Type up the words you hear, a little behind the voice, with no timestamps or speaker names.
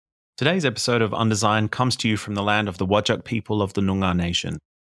Today's episode of Undesign comes to you from the land of the Whadjuk people of the Noongar Nation.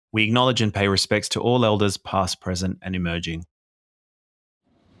 We acknowledge and pay respects to all elders, past, present, and emerging.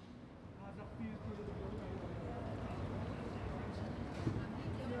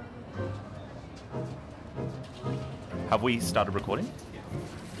 Have we started recording?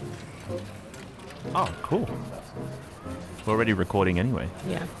 Oh, cool. We're already recording anyway.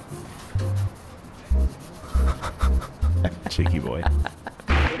 Yeah. Cheeky boy.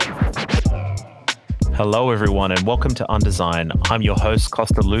 Hello, everyone, and welcome to Undesign. I'm your host,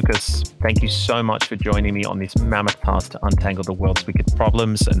 Costa Lucas. Thank you so much for joining me on this mammoth task to untangle the world's wicked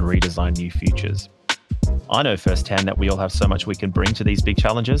problems and redesign new futures. I know firsthand that we all have so much we can bring to these big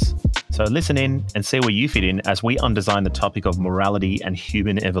challenges. So listen in and see where you fit in as we undesign the topic of morality and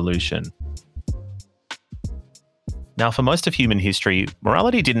human evolution. Now, for most of human history,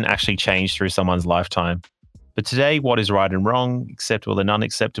 morality didn't actually change through someone's lifetime. But today, what is right and wrong, acceptable and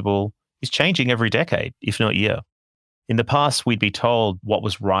unacceptable, is changing every decade, if not year. In the past, we'd be told what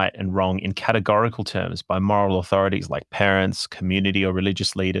was right and wrong in categorical terms by moral authorities like parents, community, or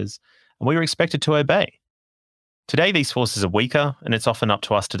religious leaders, and we were expected to obey. Today, these forces are weaker, and it's often up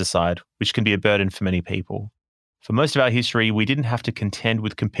to us to decide, which can be a burden for many people. For most of our history, we didn't have to contend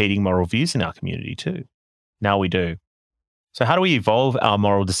with competing moral views in our community too. Now we do. So how do we evolve our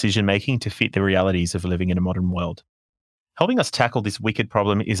moral decision-making to fit the realities of living in a modern world? Helping us tackle this wicked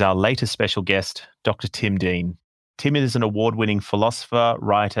problem is our latest special guest, Dr. Tim Dean. Tim is an award-winning philosopher,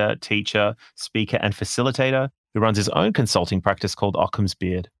 writer, teacher, speaker, and facilitator who runs his own consulting practice called Occam's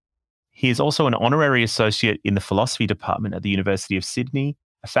Beard. He is also an honorary associate in the philosophy department at the University of Sydney,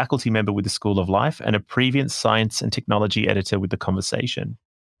 a faculty member with the School of Life, and a previous science and technology editor with The Conversation.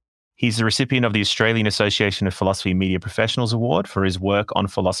 He's the recipient of the Australian Association of Philosophy Media Professionals Award for his work on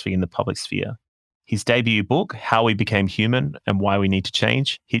philosophy in the public sphere. His debut book, How We Became Human and Why We Need to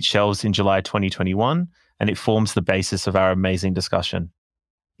Change, hit shelves in July 2021, and it forms the basis of our amazing discussion.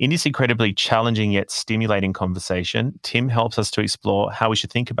 In this incredibly challenging yet stimulating conversation, Tim helps us to explore how we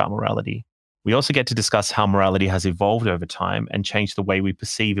should think about morality. We also get to discuss how morality has evolved over time and changed the way we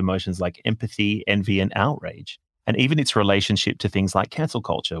perceive emotions like empathy, envy, and outrage, and even its relationship to things like cancel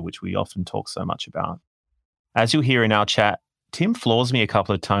culture, which we often talk so much about. As you'll hear in our chat, Tim floors me a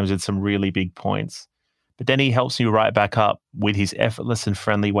couple of times with some really big points, but then he helps me right back up with his effortless and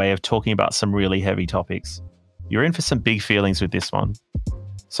friendly way of talking about some really heavy topics. You're in for some big feelings with this one.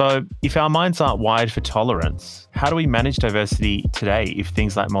 So if our minds aren't wired for tolerance, how do we manage diversity today if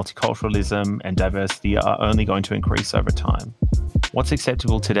things like multiculturalism and diversity are only going to increase over time? What's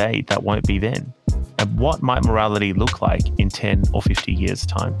acceptable today that won't be then? And what might morality look like in 10 or 50 years'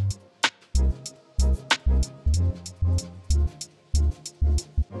 time?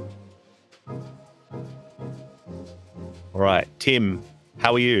 All right, Tim,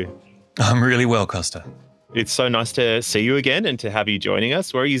 how are you? I'm really well, Costa. It's so nice to see you again and to have you joining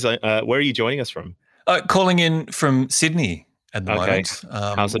us. Where are you joining us from? Calling in from Sydney at the moment.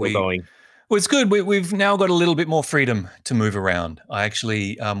 How's it going? Well, it's good. We've now got a little bit more freedom to move around. I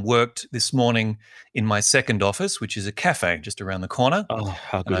actually worked this morning in my second office, which is a cafe just around the corner. Oh,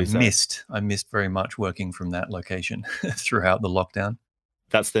 how good is that? I missed very much working from that location throughout the lockdown.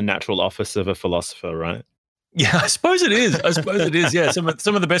 That's the natural office of a philosopher, right? Yeah, I suppose it is. Yeah, some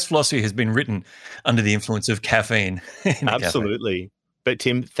of the best philosophy has been written under the influence of caffeine. Absolutely. But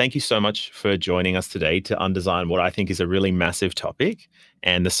Tim, thank you so much for joining us today to undesign what I think is a really massive topic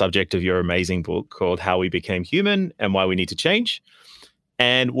and the subject of your amazing book called How We Became Human and Why We Need to Change.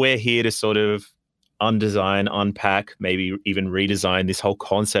 And we're here to sort of undesign, unpack, maybe even redesign this whole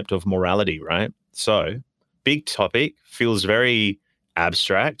concept of morality, right? So, big topic, feels very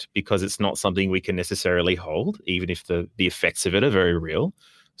abstract because it's not something we can necessarily hold, even if the effects of it are very real.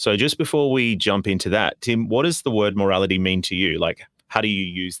 So just before we jump into that, Tim, what does the word morality mean to you? Like, how do you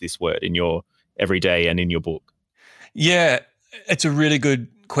use this word in your everyday and in your book? Yeah, it's a really good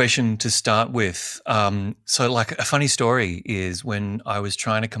question to start with. So like a funny story is when I was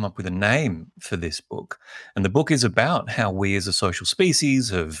trying to come up with a name for this book, and the book is about how we as a social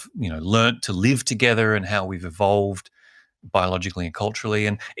species have, learnt to live together and how we've evolved biologically and culturally,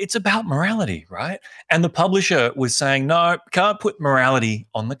 and it's about morality, right? And the publisher was saying, no, can't put morality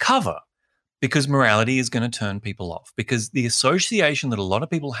on the cover because morality is going to turn people off, because the association that a lot of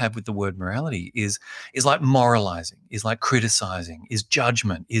people have with the word morality is like moralizing, is like criticizing, is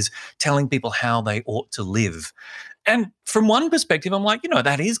judgment, is telling people how they ought to live. And from one perspective, I'm like,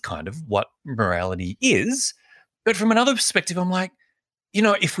 that is kind of what morality is. But from another perspective, I'm like,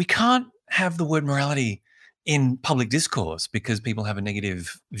 if we can't have the word morality in public discourse because people have a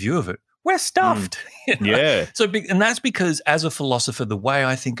negative view of it, we're stuffed. Yeah. And that's because as a philosopher, the way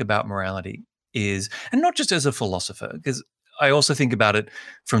I think about morality is, and not just as a philosopher, because I also think about it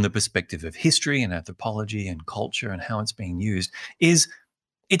from the perspective of history and anthropology and culture and how it's being used, is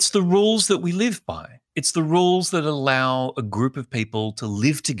it's the rules that we live by. It's the rules that allow a group of people to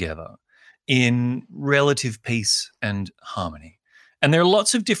live together in relative peace and harmony. And there are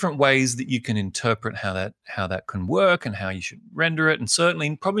lots of different ways that you can interpret how that can work and how you should render it. And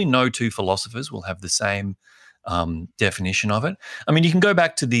certainly, probably no two philosophers will have the same definition of it. I mean, you can go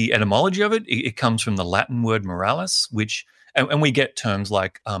back to the etymology of it. It comes from the Latin word moralis, which, and we get terms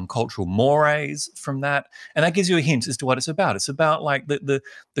like cultural mores from that. And that gives you a hint as to what it's about. It's about like the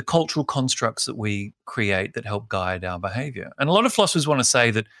cultural constructs that we create that help guide our behavior. And a lot of philosophers want to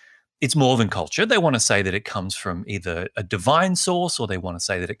say that it's more than culture. They want to say that it comes from either a divine source, or they want to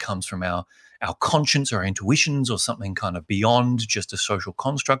say that it comes from our conscience or our intuitions or something kind of beyond just a social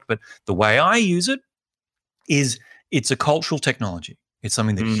construct. But the way I use it is it's a cultural technology. It's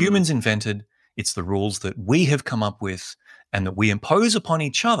something that humans invented. It's the rules that we have come up with and that we impose upon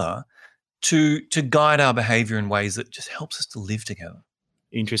each other to guide our behavior in ways that just helps us to live together.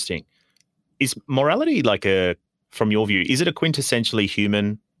 Interesting. Is morality from your view, is it a quintessentially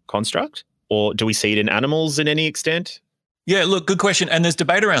human construct, or do we see it in animals in any extent? Yeah, look, good question. And there's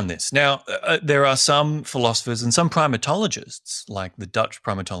debate around this. Now, there are some philosophers and some primatologists, like the Dutch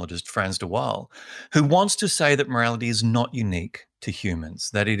primatologist Frans de Waal, who wants to say that morality is not unique to humans,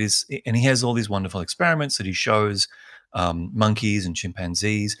 that it is, and he has all these wonderful experiments that he shows monkeys and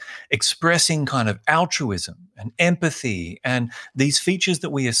chimpanzees expressing kind of altruism and empathy and these features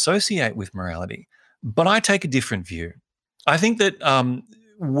that we associate with morality. But I take a different view. I think that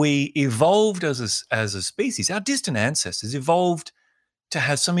we evolved as a species. Our distant ancestors evolved to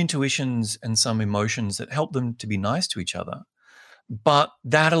have some intuitions and some emotions that help them to be nice to each other. But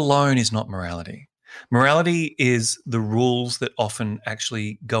that alone is not morality. Morality is the rules that often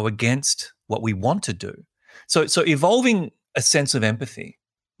actually go against what we want to do. So evolving a sense of empathy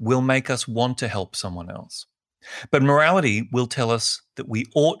will make us want to help someone else. But morality will tell us that we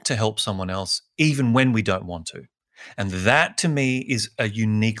ought to help someone else even when we don't want to. And that, to me, is a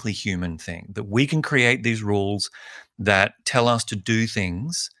uniquely human thing, that we can create these rules that tell us to do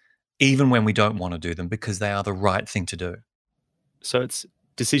things even when we don't want to do them because they are the right thing to do. So it's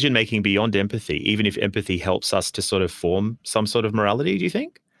decision-making beyond empathy, even if empathy helps us to sort of form some sort of morality, do you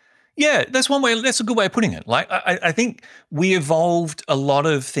think? Yeah, that's one way. That's a good way of putting it. Like, I think we evolved a lot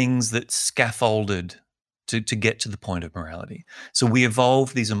of things that scaffolded to get to the point of morality. So we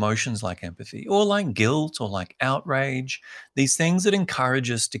evolved these emotions like empathy or like guilt or like outrage, these things that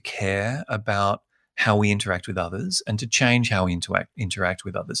encourage us to care about how we interact with others and to change how we interact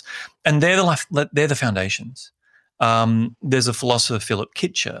with others. And they're the foundations. There's a philosopher, Philip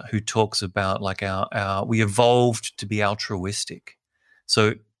Kitcher, who talks about like we evolved to be altruistic.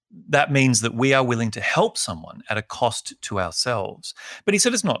 So that means that we are willing to help someone at a cost to ourselves. But he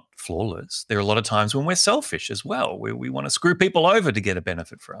said it's not flawless. There are a lot of times when we're selfish as well, where we want to screw people over to get a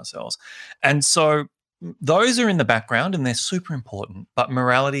benefit for ourselves. And so those are in the background and they're super important. But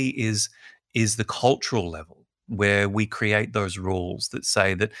morality is the cultural level where we create those rules that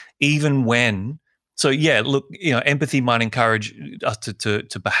say that even when, so yeah, look, empathy might encourage us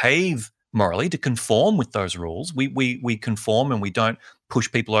to behave morally, to conform with those rules. We conform and we don't push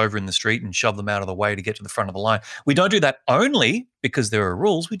people over in the street and shove them out of the way to get to the front of the line. We don't do that only because there are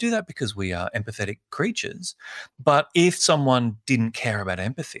rules. We do that because we are empathetic creatures. But if someone didn't care about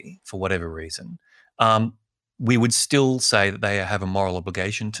empathy for whatever reason, we would still say that they have a moral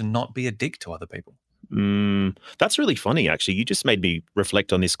obligation to not be a dick to other people. That's really funny, actually. You just made me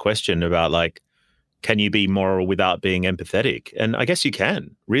reflect on this question about like, can you be moral without being empathetic? And I guess you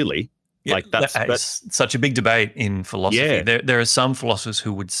can, really. Yeah, like that's such a big debate in philosophy. Yeah. There are some philosophers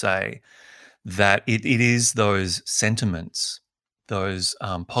who would say that it is those sentiments, those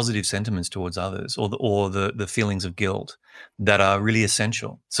positive sentiments towards others, or the feelings of guilt that are really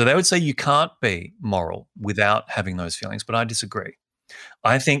essential. So they would say you can't be moral without having those feelings, but I disagree.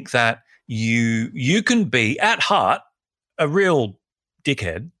 I think that you can be at heart a real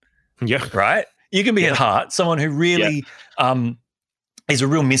dickhead. Yeah. Right? You can be at heart someone who really is a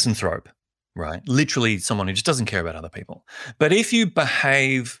real misanthrope, right? Literally someone who just doesn't care about other people. But if you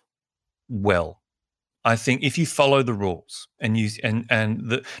behave well, I think if you follow the rules and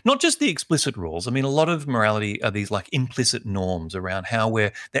not just the explicit rules. I mean, a lot of morality are these like implicit norms around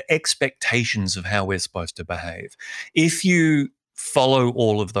the expectations of how we're supposed to behave. If you follow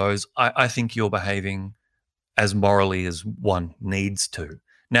all of those, I think you're behaving as morally as one needs to.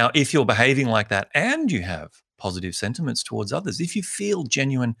 Now, if you're behaving like that and you have positive sentiments towards others, if you feel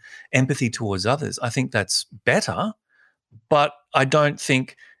genuine empathy towards others, I think that's better. But I don't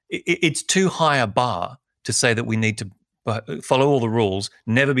think it's too high a bar to say that we need to follow all the rules,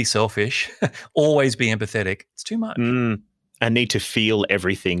 never be selfish, always be empathetic. It's too much. And need to feel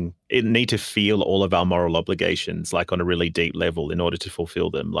everything. Need to feel all of our moral obligations, like on a really deep level, in order to fulfill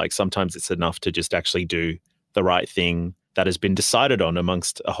them. Like sometimes it's enough to just actually do the right thing that has been decided on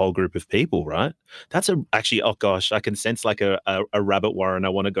amongst a whole group of people, right? That's actually, oh gosh, I can sense like a rabbit warren I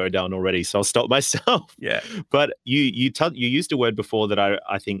want to go down already. So I'll stop myself. Yeah. But you used a word before that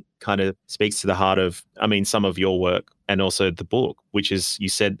I think kind of speaks to the heart of, some of your work and also the book, which is you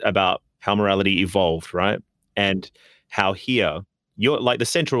said about how morality evolved, right? And how here, you're like the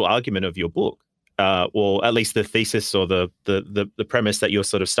central argument of your book, or at least the thesis or the premise that you're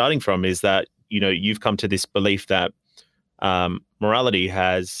sort of starting from is that, you've come to this belief that morality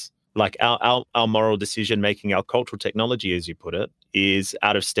has, like our moral decision making, our cultural technology, as you put it, is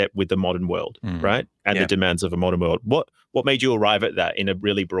out of step with the modern world, right? And the demands of a modern world. What made you arrive at that in a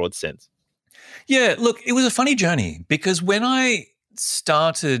really broad sense? Yeah, look, it was a funny journey because when I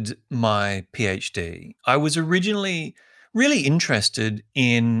started my PhD, I was originally really interested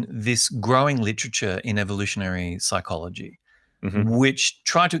in this growing literature in evolutionary psychology, which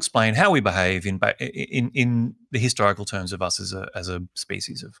tried to explain how we behave in the historical terms of us as a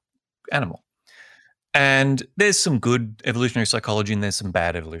species of animal. And there's some good evolutionary psychology and there's some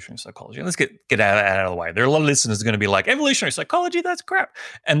bad evolutionary psychology. And let's get out of the way. There are a lot of listeners who are going to be like, evolutionary psychology, that's crap.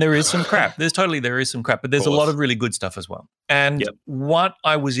 And there is some crap. There is some crap, but there's a lot of really good stuff as well. And what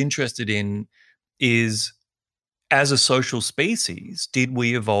I was interested in is, as a social species, did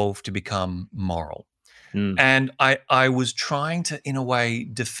we evolve to become moral? And I was trying to, in a way,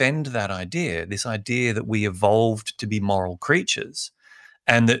 defend that idea, this idea that we evolved to be moral creatures,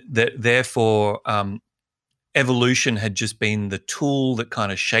 and that therefore evolution had just been the tool that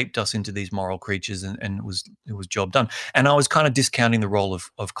kind of shaped us into these moral creatures, and it was job done. And I was kind of discounting the role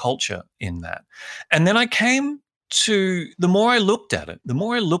of culture in that. And then I came to, the more I looked at it, the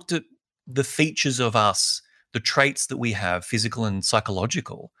more I looked at the features of us, the traits that we have, physical and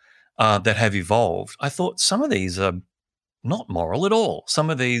psychological, that have evolved, I thought some of these are not moral at all.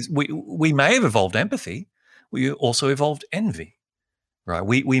 Some of these, we may have evolved empathy. We also evolved envy, right?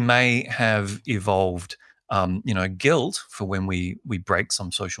 We may have evolved, guilt for when we break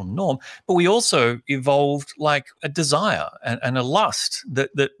some social norm, but we also evolved like a desire and a lust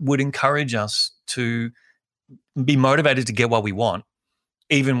that would encourage us to be motivated to get what we want,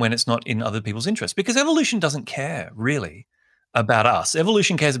 even when it's not in other people's interest, because evolution doesn't care really about us.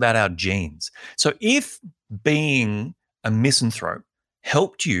 Evolution cares about our genes. So if being a misanthrope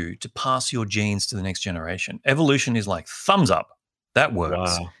helped you to pass your genes to the next generation, evolution is like thumbs up. That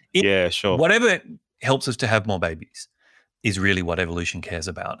works. Wow. Yeah, sure. Whatever helps us to have more babies is really what evolution cares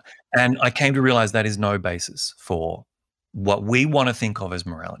about. And I came to realize that is no basis for what we want to think of as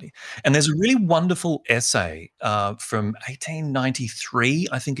morality. And there's a really wonderful essay from 1893,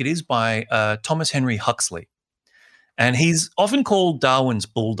 I think it is, by Thomas Henry Huxley. And he's often called Darwin's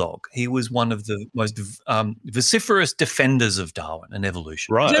bulldog. He was one of the most vociferous defenders of Darwin and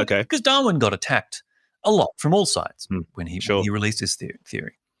evolution. Right, okay. Because Darwin got attacked a lot from all sides when he released his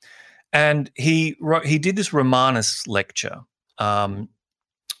theory. And he did this Romanes lecture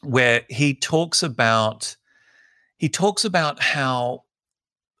where he talks about how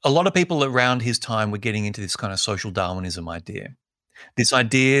a lot of people around his time were getting into this kind of social Darwinism idea. This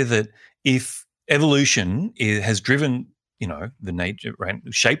idea that if evolution has driven, the nature, right,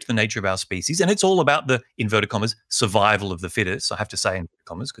 shaped the nature of our species, and it's all about the, inverted commas, survival of the fittest. I have to say inverted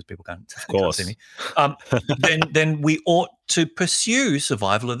commas because people can't see me. Then we ought to pursue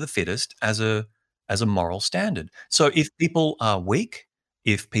survival of the fittest as a moral standard. So if people are weak,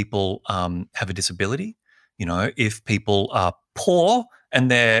 if people have a disability, if people are poor and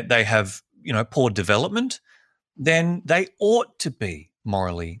they have poor development, then they ought to be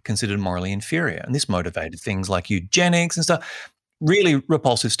considered morally inferior. And this motivated things like eugenics and stuff, really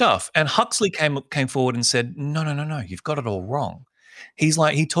repulsive stuff. And Huxley came forward and said, no, you've got it all wrong.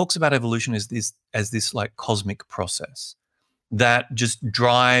 He talks about evolution as this like cosmic process that just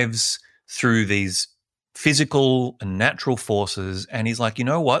drives through these physical and natural forces. And he's like, you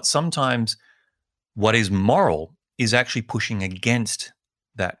know what? Sometimes what is moral is actually pushing against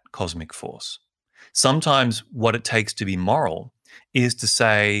that cosmic force. Sometimes what it takes to be moral is to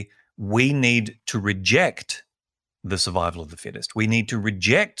say we need to reject the survival of the fittest. We need to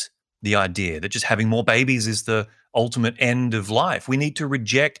reject the idea that just having more babies is the ultimate end of life. We need to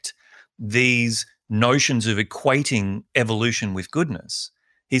reject these notions of equating evolution with goodness.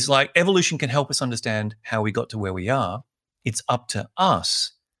 He's like, evolution can help us understand how we got to where we are. It's up to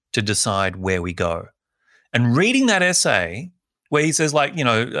us to decide where we go. And reading that essay where he says, like,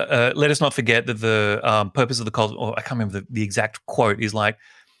 let us not forget that the purpose of the cosmos, or I can't remember the exact quote, is like,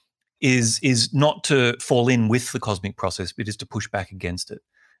 is not to fall in with the cosmic process, but is to push back against it.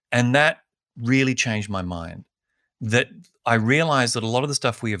 And that really changed my mind. That I realized that a lot of the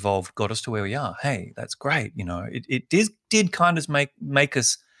stuff we evolved got us to where we are. Hey, that's great. It did kind of make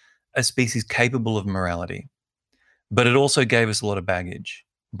us a species capable of morality, but it also gave us a lot of baggage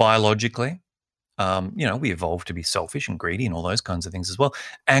biologically. We evolved to be selfish and greedy and all those kinds of things as well,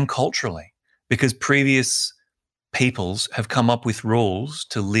 and culturally, because previous peoples have come up with rules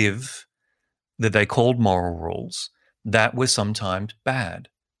to live that they called moral rules that were sometimes bad.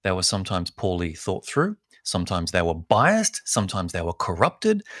 They were sometimes poorly thought through. Sometimes they were biased. Sometimes they were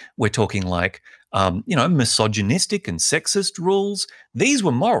corrupted. We're talking like, misogynistic and sexist rules. These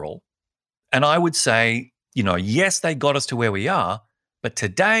were moral. And I would say, yes, they got us to where we are. But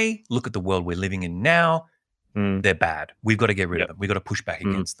today, look at the world we're living in now. They're bad. We've got to get rid of them. We've got to push back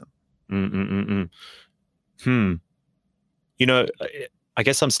against them. I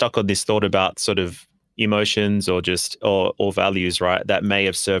guess I'm stuck on this thought about sort of emotions or values, right, that may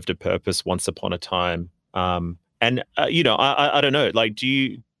have served a purpose once upon a time. I don't know, like,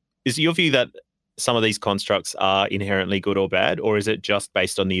 is your view that some of these constructs are inherently good or bad, or is it just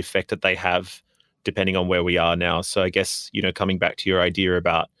based on the effect that they have depending on where we are now? So I guess, coming back to your idea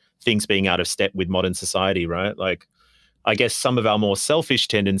about things being out of step with modern society, right? Like, I guess some of our more selfish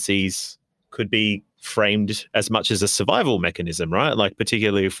tendencies could be framed as much as a survival mechanism, right? Like,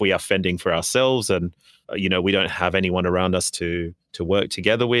 particularly if we are fending for ourselves and, we don't have anyone around us to work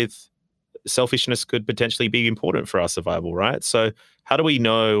together with, selfishness could potentially be important for our survival, right? So how do we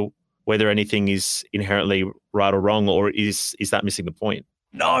know whether anything is inherently right or wrong, or is that missing the point?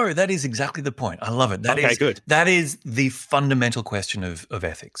 No, that is exactly the point. I love it. Good. That is the fundamental question of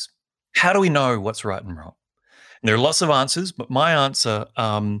ethics. How do we know what's right and wrong? And there are lots of answers, but my answer,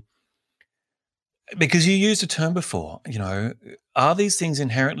 because you used a term before, are these things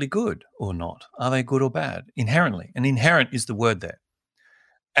inherently good or not? Are they good or bad? Inherently. And inherent is the word there.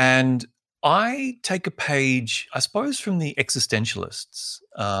 And I take a page, I suppose, from the existentialists.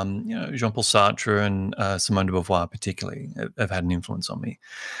 Jean-Paul Sartre and Simone de Beauvoir particularly have had an influence on me,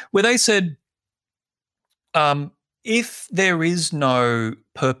 where they said, if there is no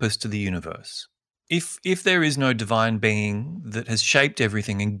purpose to the universe, if there is no divine being that has shaped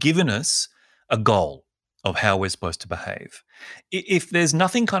everything and given us a goal of how we're supposed to behave, if there's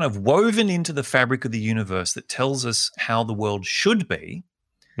nothing kind of woven into the fabric of the universe that tells us how the world should be,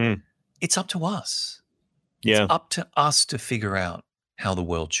 it's up to us. Yeah. It's up to us to figure out how the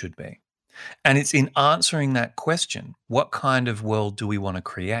world should be. And it's in answering that question, what kind of world do we want to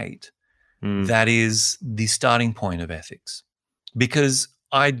create? That is the starting point of ethics. Because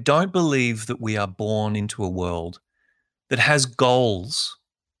I don't believe that we are born into a world that has goals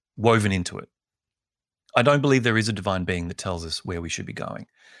woven into it. I don't believe there is a divine being that tells us where we should be going.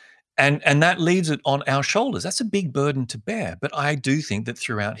 And that leaves it on our shoulders. That's a big burden to bear. But I do think that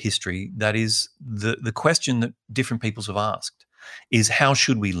throughout history, that is the question that different peoples have asked, is how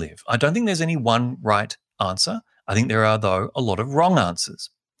should we live? I don't think there's any one right answer. I think there are, though, a lot of wrong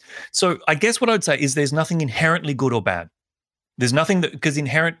answers. So I guess what I'd say is there's nothing inherently good or bad. There's nothing that, because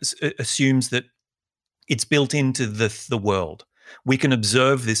inherent assumes that it's built into the world. We can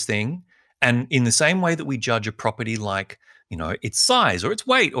observe this thing, and in the same way that we judge a property like, its size or its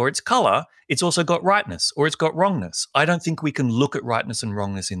weight or its color, it's also got rightness or it's got wrongness. I don't think we can look at rightness and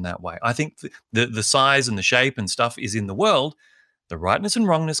wrongness in that way. I think the size and the shape and stuff is in the world. The rightness and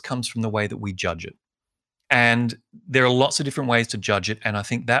wrongness comes from the way that we judge it. And there are lots of different ways to judge it. And I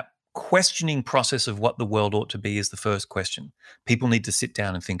think that questioning process of what the world ought to be is the first question. People need to sit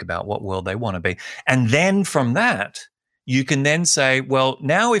down and think about what world they want to be. And then from that, you can then say, well,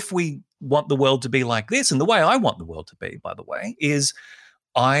 now if we want the world to be like this, and the way I want the world to be, by the way, is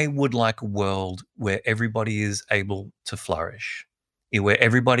I would like a world where everybody is able to flourish, where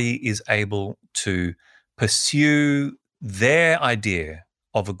everybody is able to pursue their idea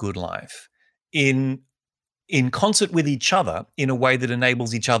of a good life in concert with each other in a way that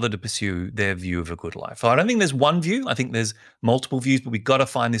enables each other to pursue their view of a good life. So I don't think there's one view. I think there's multiple views, but we've got to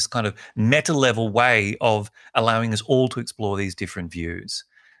find this kind of meta-level way of allowing us all to explore these different views.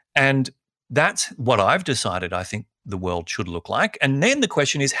 And that's what I've decided I think the world should look like. And then the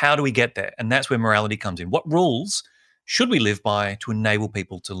question is, how do we get there? And that's where morality comes in. What rules should we live by to enable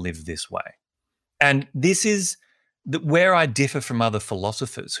people to live this way? And this is where I differ from other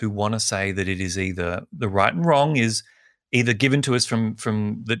philosophers who want to say that it is either the right and wrong is either given to us from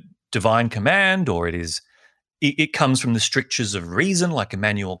the divine command, or it comes from the strictures of reason, like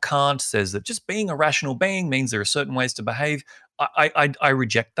Immanuel Kant says that just being a rational being means there are certain ways to behave. I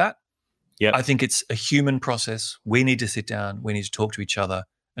reject that. Yeah. I think it's a human process. We need to sit down, we need to talk to each other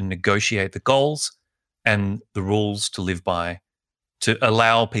and negotiate the goals and the rules to live by to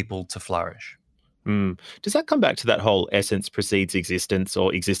allow people to flourish. Does that come back to that whole essence precedes existence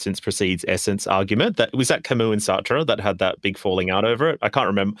or existence precedes essence argument? Was that Camus and Sartre that had that big falling out over it? I can't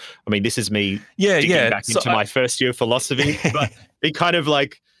remember. I mean, this is me digging back into my first year philosophy, but it kind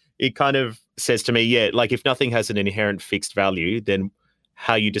of says to me, if nothing has an inherent fixed value, then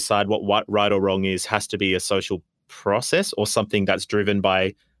how you decide what right or wrong is has to be a social process or something that's driven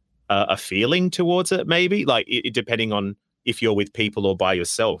by a feeling towards it, maybe, depending on if you're with people or by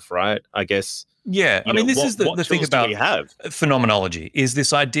yourself, right? I guess. Yeah, I mean, this is the thing about phenomenology, is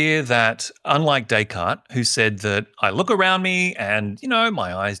this idea that, unlike Descartes, who said that I look around me and,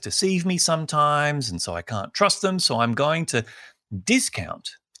 my eyes deceive me sometimes, and so I can't trust them, so I'm going to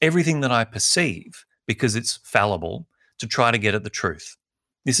discount everything that I perceive because it's fallible to try to get at the truth.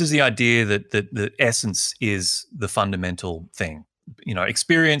 This is the idea that the essence is the fundamental thing.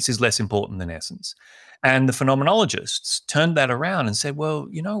 Experience is less important than essence. And the phenomenologists turned that around and said, well,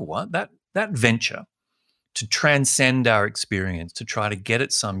 you know what, that venture to transcend our experience, to try to get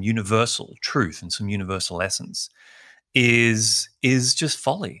at some universal truth and some universal essence is just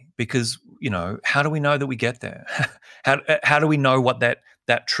folly, because, how do we know that we get there? How do we know what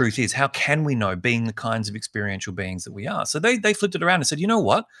that truth is? How can we know, being the kinds of experiential beings that we are? So they flipped it around and said, you know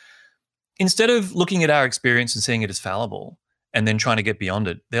what? Instead of looking at our experience and seeing it as fallible and then trying to get beyond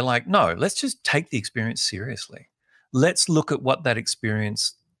it, they're like, no, let's just take the experience seriously. Let's look at what that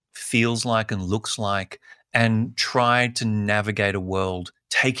experience feels like and looks like and try to navigate a world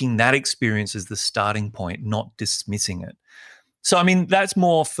taking that experience as the starting point, not dismissing it. So, I mean, that's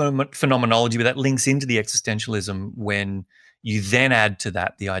more phenomenology, but that links into the existentialism when you then add to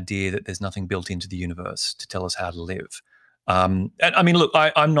that the idea that there's nothing built into the universe to tell us how to live. And I mean, look,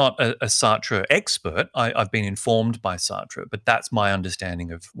 I'm not a Sartre expert. I've been informed by Sartre, but that's my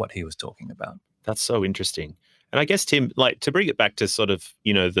understanding of what he was talking about. That's so interesting. And I guess, Tim, to bring it back to sort of,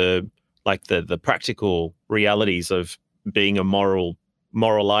 the practical realities of being a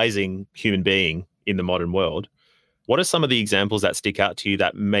moralizing human being in the modern world, what are some of the examples that stick out to you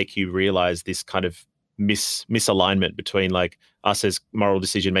that make you realize this kind of misalignment between us as moral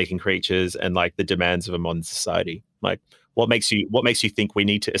decision-making creatures and the demands of a modern society? What makes you think we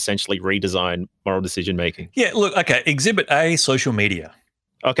need to essentially redesign moral decision-making? Yeah, look, okay, Exhibit A, social media.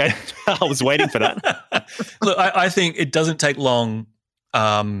 Okay, I was waiting for that. Look, I think it doesn't take long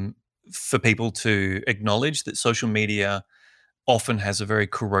for people to acknowledge that social media often has a very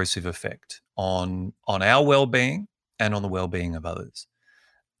corrosive effect on our well-being and on the well-being of others.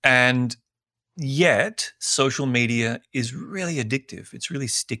 And yet, social media is really addictive. It's really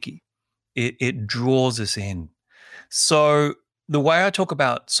sticky. It draws us in. So the way I talk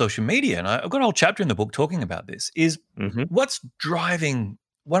about social media, and I've got a whole chapter in the book talking about this, is what's driving.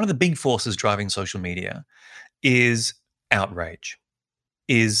 One of the big forces driving social media is outrage,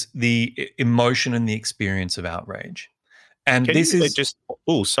 is the emotion and the experience of outrage. And Tim,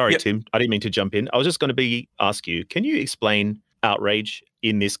 Yep. Tim, I didn't mean to jump in. I was just going to ask you, can you explain outrage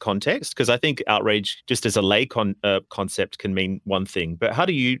in this context? Because I think outrage, just as a lay concept, can mean one thing. But how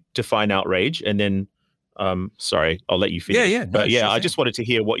do you define outrage? And then, sorry, I'll let you finish. Yeah. But sure, I just wanted to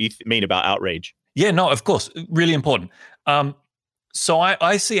hear what you mean about outrage. Yeah, no, of course, really important. So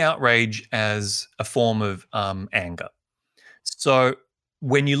I see outrage as a form of anger. So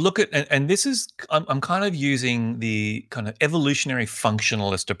when you look at, and this is, I'm kind of using the kind of evolutionary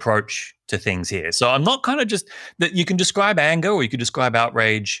functionalist approach to things here. So I'm not kind of just that you can describe anger or you can describe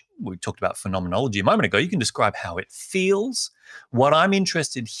outrage. We talked about phenomenology a moment ago. You can describe how it feels. What I'm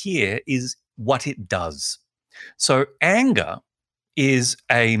interested here is what it does. So anger is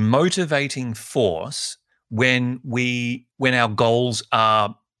a motivating force when our goals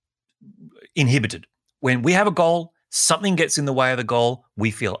are inhibited. When we have a goal, something gets in the way of the goal, we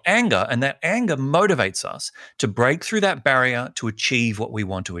feel anger, and that anger motivates us to break through that barrier to achieve what we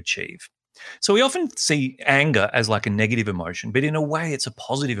want to achieve. So we often see anger as like a negative emotion, but in a way it's a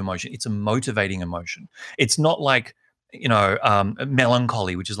positive emotion. It's a motivating emotion. It's not like,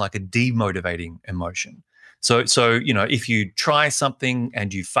 melancholy, which is like a demotivating emotion. So if you try something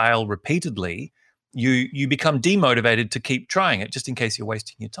and you fail repeatedly, you become demotivated to keep trying it just in case you're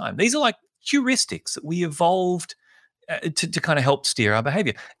wasting your time. These are like heuristics that we evolved to kind of help steer our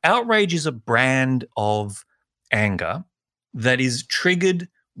behavior. Outrage is a brand of anger that is triggered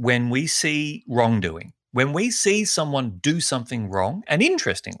when we see wrongdoing. when we see someone do something wrong, and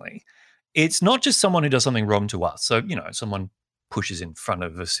interestingly, it's not just someone who does something wrong to us. So, someone pushes in front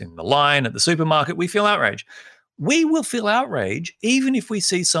of us in the line at the supermarket, we feel outrage. We will feel outrage even if we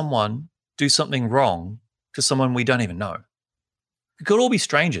see someone do something wrong to someone we don't even know. It could all be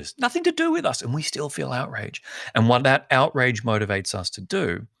strangers, nothing to do with us, and we still feel outrage. And what that outrage motivates us to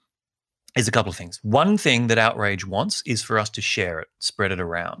do is a couple of things. One thing that outrage wants is for us to share it, spread it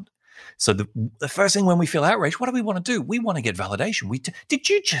around. So the first thing when we feel outraged, what do we want to do? We want to get validation. Did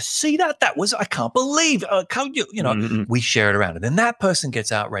you just see that? I can't believe. We share it around, and then that person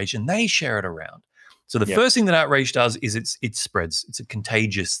gets outraged, and they share it around. So the first thing that outrage does is it spreads. It's a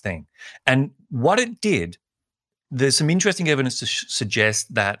contagious thing, and what it did, there's some interesting evidence to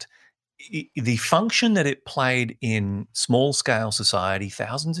suggest that the function that it played in small-scale society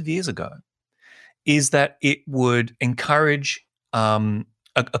thousands of years ago is that it would encourage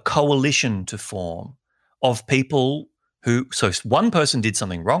a coalition to form of people so one person did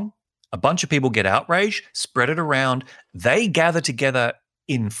something wrong, a bunch of people get outraged, spread it around, they gather together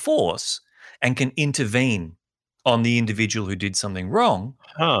in force and can intervene on the individual who did something wrong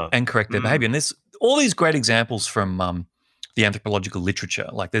and correct their behavior. And there's all these great examples from the anthropological literature.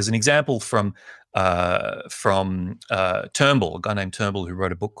 Like there's an example from Turnbull, a guy named Turnbull who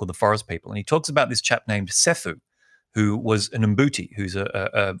wrote a book called The Forest People, and he talks about this chap named Sefu, who was an Mbuti, who's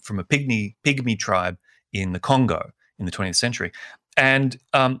from a pygmy tribe in the Congo in the 20th century. And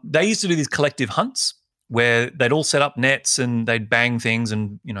they used to do these collective hunts where they'd all set up nets and they'd bang things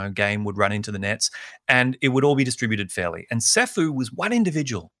and, game would run into the nets and it would all be distributed fairly. And Sefu was one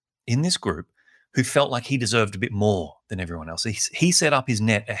individual in this group who felt like he deserved a bit more than everyone else. He set up his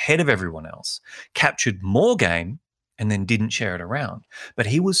net ahead of everyone else, captured more game, and then didn't share it around. But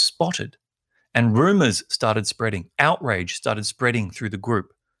he was spotted. And rumors started spreading, outrage started spreading through the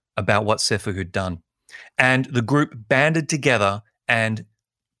group about what Sefu had done. And the group banded together and,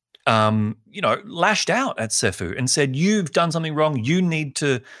 lashed out at Sefu and said, you've done something wrong. You need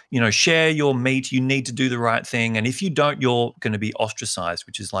to, share your meat. You need to do the right thing. And if you don't, you're going to be ostracized,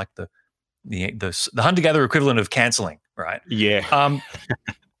 which is like the hunter-gatherer equivalent of canceling, right? Yeah.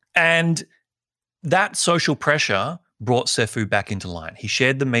 And that social pressure brought Sefu back into line. He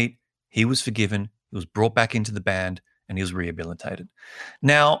shared the meat. He was forgiven, he was brought back into the band, and he was rehabilitated.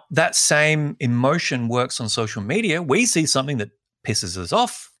 Now, that same emotion works on social media. We see something that pisses us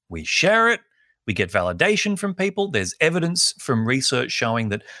off, we share it, we get validation from people. There's evidence from research showing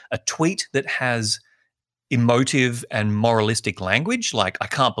that a tweet that has emotive and moralistic language, like I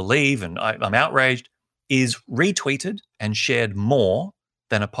can't believe and I'm outraged, is retweeted and shared more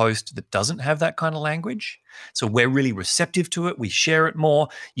than a post that doesn't have that kind of language. So we're really receptive to it. We share it more.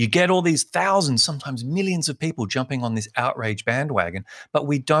 You get all these thousands, sometimes millions of people jumping on this outrage bandwagon, but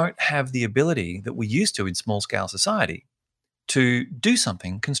we don't have the ability that we used to in small-scale society to do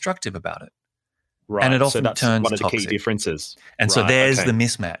something constructive about it. Right. And it often so that's turns one of the toxic. key differences. And so there's the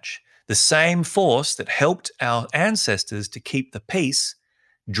mismatch. The same force that helped our ancestors to keep the peace,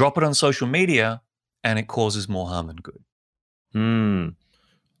 drop it on social media, and it causes more harm than good.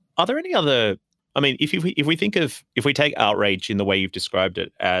 Are there any other? I mean, if we take outrage in the way you've described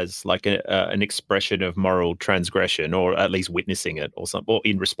it as like an expression of moral transgression, or at least witnessing it, or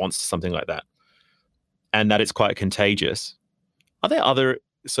in response to something like that, and that it's quite contagious, are there other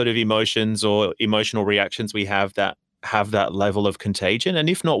sort of emotions or emotional reactions we have that level of contagion? And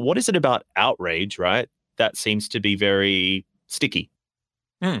if not, what is it about outrage, right, that seems to be very sticky?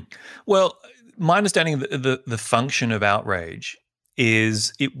 Well, my understanding of the function of outrage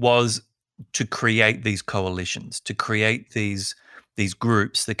is it was to create these coalitions, to create these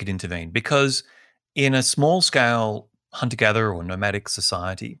groups that could intervene. Because in a small-scale hunter-gatherer or nomadic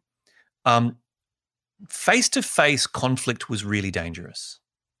society, face-to-face conflict was really dangerous.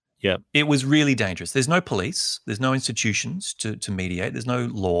 Yeah, it was really dangerous. There's no police, there's no institutions to mediate, there's no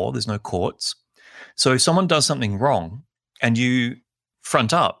law, there's no courts. So if someone does something wrong and you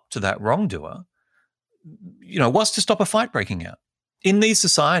front up to that wrongdoer, what's to stop a fight breaking out? In these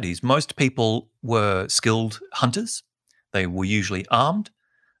societies, most people were skilled hunters. They were usually armed.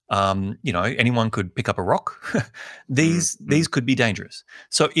 Anyone could pick up a rock. These could be dangerous.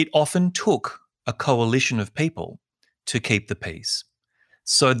 So it often took a coalition of people to keep the peace.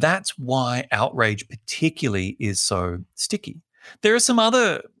 So that's why outrage particularly is so sticky. There are some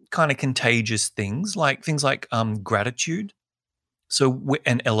other kind of contagious things like gratitude.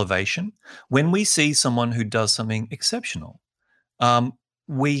 And elevation. When we see someone who does something exceptional,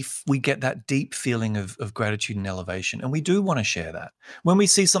 we get that deep feeling of gratitude and elevation, and we do want to share that. When we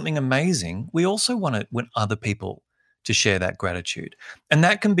see something amazing, we also want other people to share that gratitude. And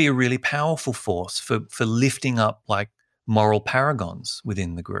that can be a really powerful force for lifting up like moral paragons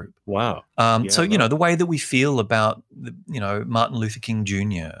within the group. Wow. So, the way that we feel about, Martin Luther King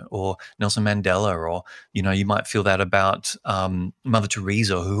Jr. or Nelson Mandela, or, you might feel that about Mother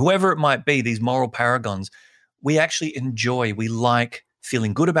Teresa or whoever it might be, these moral paragons, we actually enjoy, we like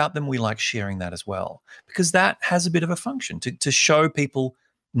feeling good about them. We like sharing that as well, because that has a bit of a function to show people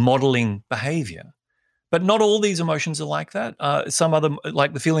modeling behavior. But not all these emotions are like that. Some other,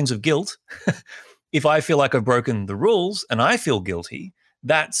 like the feelings of guilt, if I feel like I've broken the rules and I feel guilty,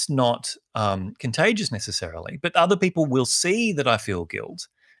 that's not contagious necessarily. But other people will see that I feel guilt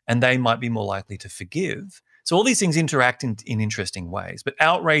and they might be more likely to forgive. So all these things interact in interesting ways. But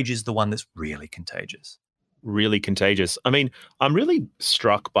outrage is the one that's really contagious. Really contagious. I mean, I'm really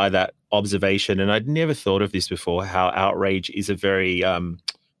struck by that observation, and I'd never thought of this before, how outrage is a very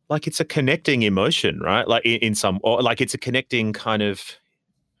like it's a connecting emotion, right? Like it's a connecting kind of,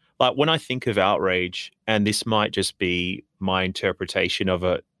 like when I think of outrage, and this might just be my interpretation of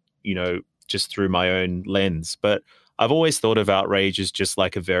it, just through my own lens, but I've always thought of outrage as just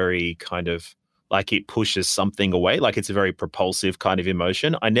like a very kind of, like it pushes something away, like it's a very propulsive kind of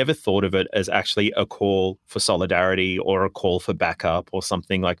emotion. I never thought of it as actually a call for solidarity or a call for backup or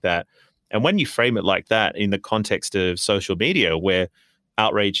something like that. And when you frame it like that in the context of social media, where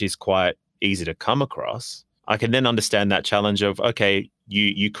outrage is quite easy to come across, I can then understand that challenge of, okay,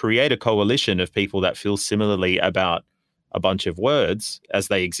 you create a coalition of people that feel similarly about a bunch of words as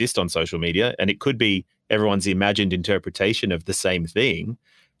they exist on social media, and it could be everyone's imagined interpretation of the same thing.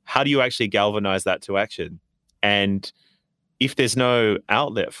 How do you actually galvanize that to action? And if there's no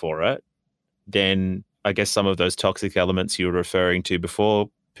outlet for it, then I guess some of those toxic elements you were referring to before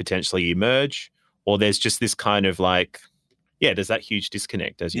potentially emerge, or there's just this kind of like, there's that huge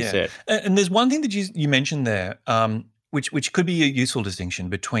disconnect, as you said. And there's one thing that you mentioned there, which could be a useful distinction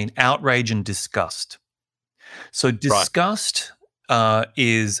between outrage and disgust. So disgust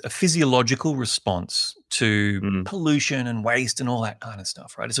is a physiological response to pollution and waste and all that kind of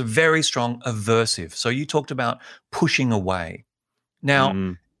stuff, right? It's a very strong aversive. So you talked about pushing away.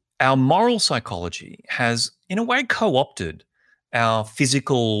 Now, our moral psychology has, in a way, co-opted our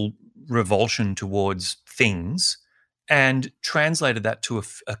physical revulsion towards things and translated that to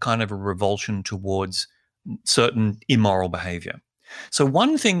a kind of a revulsion towards certain immoral behavior. So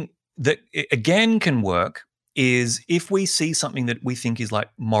one thing that, again, can work is if we see something that we think is like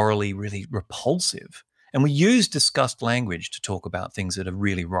morally really repulsive, and we use disgust language to talk about things that are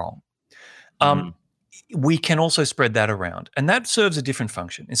really wrong, we can also spread that around. And that serves a different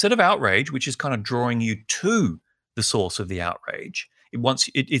function. Instead of outrage, which is kind of drawing you to the source of the outrage,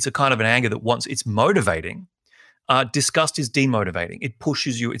 it's a kind of an anger that it's motivating. Disgust is demotivating. It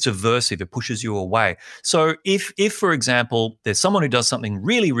pushes you, it's aversive, it pushes you away. So if, for example, there's someone who does something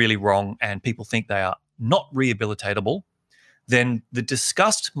really, really wrong and people think they are not rehabilitatable, then the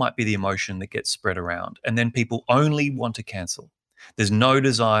disgust might be the emotion that gets spread around. And then people only want to cancel. There's no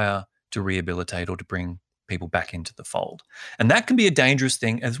desire to rehabilitate or to bring people back into the fold. And that can be a dangerous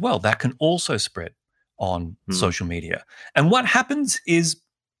thing as well. That can also spread on social media. And what happens is,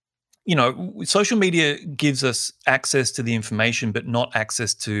 social media gives us access to the information, but not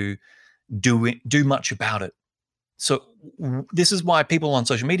access to do much about it. So this is why people on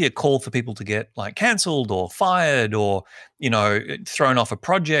social media call for people to get like canceled or fired or, thrown off a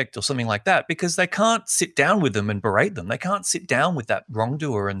project or something like that, because they can't sit down with them and berate them. They can't sit down with that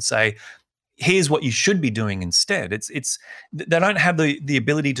wrongdoer and say, here's what you should be doing instead. They don't have the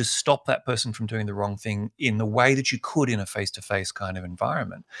ability to stop that person from doing the wrong thing in the way that you could in a face-to-face kind of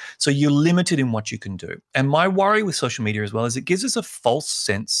environment. So you're limited in what you can do. And my worry with social media as well is it gives us a false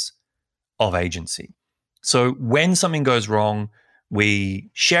sense of agency. So when something goes wrong,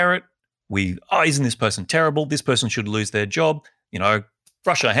 we share it. Isn't this person terrible? This person should lose their job.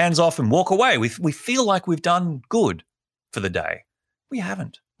 Brush our hands off and walk away. We feel like we've done good for the day. We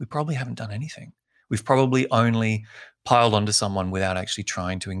haven't. We probably haven't done anything. We've probably only piled onto someone without actually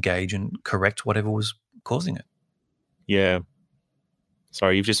trying to engage and correct whatever was causing it. Yeah.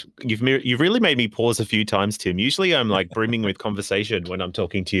 Sorry, you've really made me pause a few times, Tim. Usually I'm like brimming with conversation when I'm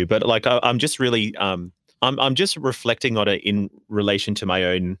talking to you, but like I'm just really I'm just reflecting on it in relation to my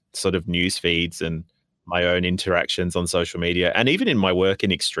own sort of news feeds and my own interactions on social media, and even in my work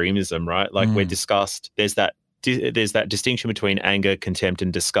in extremism, right? Like we're discussed. There's that distinction between anger, contempt,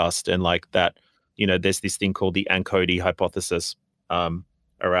 and disgust, and like that, there's this thing called the Ancodi hypothesis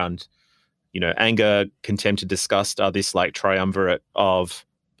around, anger, contempt, and disgust are this like triumvirate of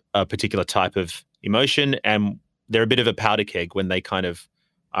a particular type of emotion, and they're a bit of a powder keg when they kind of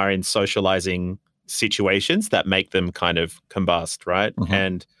are in socializing situations that make them kind of combust, right? Mhm.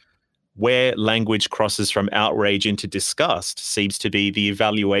 And where language crosses from outrage into disgust seems to be the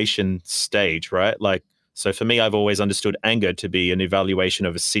evaluation stage, right? Like, so for me, I've always understood anger to be an evaluation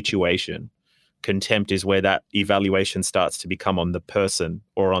of a situation. Contempt is where that evaluation starts to become on the person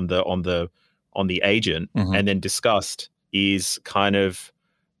or on the agent, Mhm. and then disgust is kind of,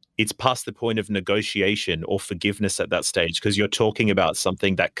 it's past the point of negotiation or forgiveness at that stage because you're talking about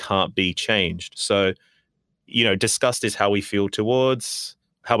something that can't be changed. So, disgust is how we feel towards,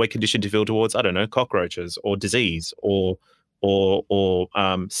 how we're conditioned to feel towards, I don't know, cockroaches or disease or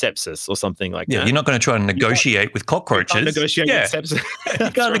sepsis or something like Yeah, that. you're not going to try and negotiate with You can't cockroaches. negotiate Yeah, with sepsis. you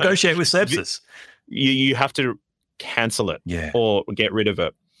That's can't right. negotiate with sepsis. You have to cancel it Yeah. or get rid of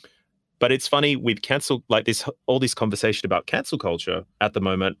it. But it's funny with cancel, like all this conversation about cancel culture at the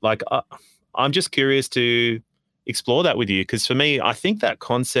moment. Like, I'm just curious to explore that with you because for me, I think that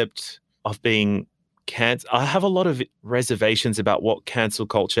concept of being I have a lot of reservations about what cancel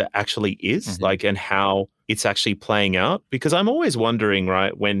culture actually is, Mhm. like, and how it's actually playing out. Because I'm always wondering,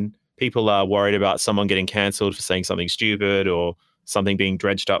 right, when people are worried about someone getting cancelled for saying something stupid or something being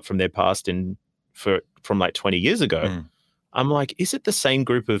dredged up from their past from like 20 years ago. Mm. I'm like, is it the same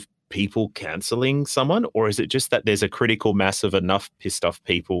group of people canceling someone, or is it just that there's a critical mass of enough pissed off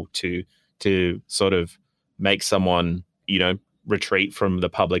people to sort of make someone, retreat from the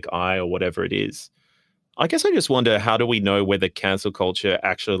public eye or whatever it is? I guess I just wonder, how do we know whether cancel culture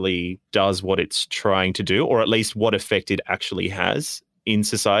actually does what it's trying to do, or at least what effect it actually has in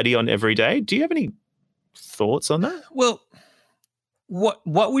society on every day? Do you have any thoughts on that? Well,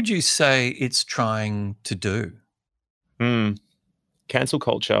 what would you say it's trying to do? Hmm. Cancel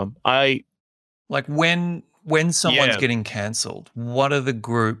culture. Like when someone's Yeah, getting cancelled, what are the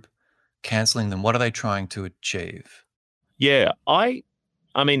group cancelling them? What are they trying to achieve? yeah.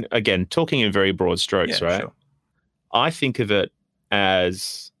 I mean, again, talking in very broad strokes, Yeah, right? sure. I think of it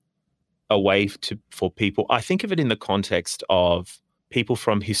as a way for people. I think of it in the context of people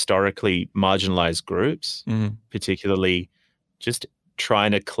from historically marginalized groups, Mm. particularly just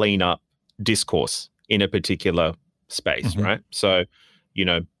trying to clean up discourse in a particular space, Mhm. right? So, you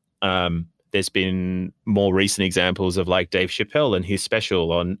know, there's been more recent examples of like Dave Chappelle and his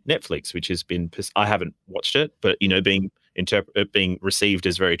special on Netflix, which has been, I haven't watched it, but being received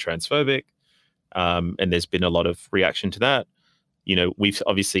as very transphobic, and there's been a lot of reaction to that. We've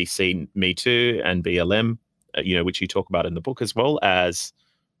obviously seen Me Too and BLM, which you talk about in the book as well, as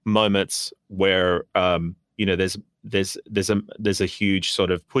moments where there's a huge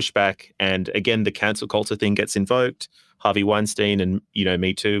sort of pushback, and again the cancel culture thing gets invoked. Harvey Weinstein and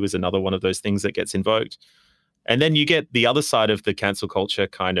Me Too is another one of those things that gets invoked, and then you get the other side of the cancel culture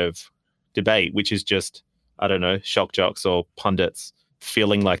kind of debate, which is just, I don't know, shock jocks or pundits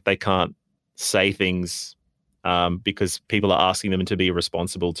feeling like they can't say things because people are asking them to be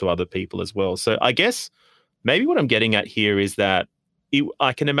responsible to other people as well. So I guess maybe what I'm getting at here is that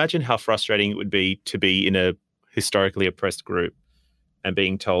I can imagine how frustrating it would be to be in a historically oppressed group and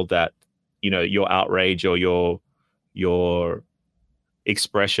being told that, your outrage or your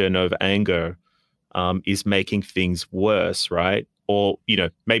expression of anger is making things worse, right? Or,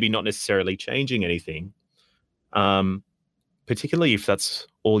 maybe not necessarily changing anything, particularly if that's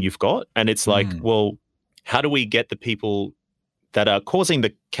all you've got. And it's like, Mm. well, how do we get the people that are causing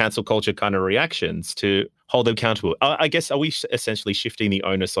the cancel culture kind of reactions to hold them accountable? I guess, are we essentially shifting the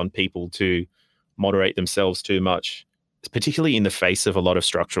onus on people to moderate themselves too much, particularly in the face of a lot of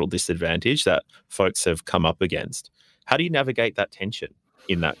structural disadvantage that folks have come up against? How do you navigate that tension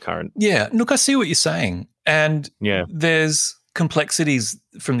in that current? Yeah, look, I see what you're saying. And Yeah. there's complexities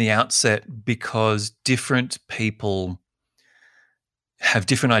from the outset because different people have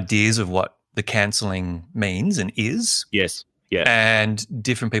different ideas of what the cancelling means and is, Yes. Yeah. and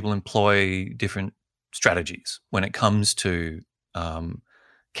different people employ different strategies when it comes to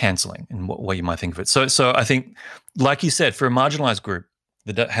cancelling and what way you might think of it. So I think, like you said, for a marginalized group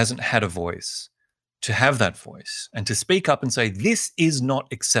that hasn't had a voice, to have that voice and to speak up and say, this is not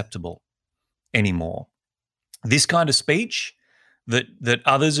acceptable anymore. This kind of speech that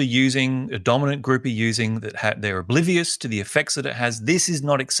others are using, a dominant group are using, they're oblivious to the effects that it has. This is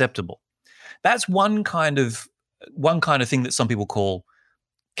not acceptable. That's one kind of thing that some people call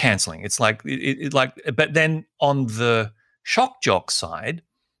canceling. It's like but then on the shock jock side,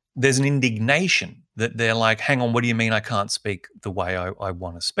 there's an indignation that they're like, hang on, what do you mean I can't speak the way I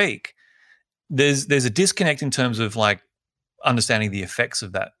want to speak? There's a disconnect in terms of like understanding the effects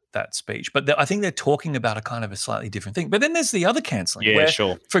of that speech. But I think they're talking about a kind of a slightly different thing. But then there's the other cancelling Yeah. where,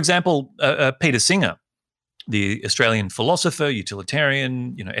 Sure. for example, Peter Singer the Australian philosopher,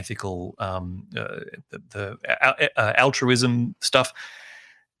 utilitarian, ethical, altruism stuff.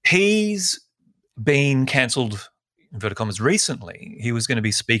 He's been cancelled, inverted commas, recently. He was going to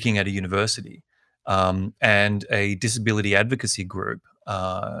be speaking at a university, and a disability advocacy group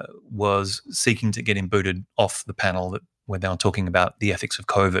was seeking to get him booted off the panel where they were talking about the ethics of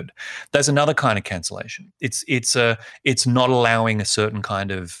COVID. That's another kind of cancellation. It's not allowing a certain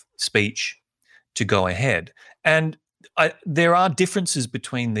kind of speech to go ahead. And there are differences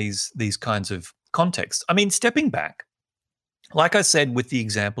between these kinds of contexts. I mean, stepping back, like I said with the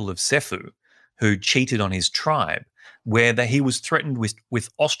example of Sefu, who cheated on his tribe, where he was threatened with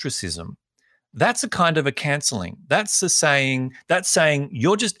ostracism, that's a kind of a cancelling. That's saying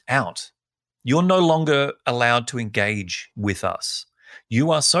you're just out. You're no longer allowed to engage with us. You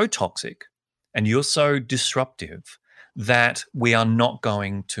are so toxic and you're so disruptive that we are not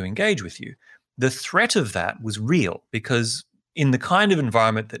going to engage with you. The threat of that was real because in the kind of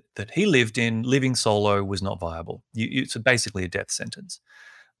environment that he lived in, living solo was not viable. It's basically a death sentence.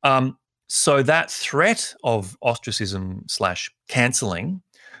 So that threat of ostracism / cancelling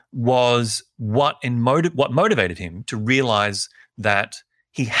was what motivated him to realize that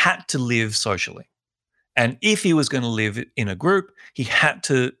he had to live socially. And if he was going to live in a group, he had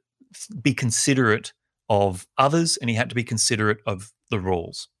to be considerate of others and he had to be considerate of the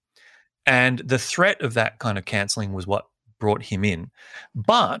rules. And the threat of that kind of cancelling was what brought him in.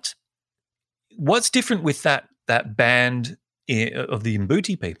 But what's different with that band of the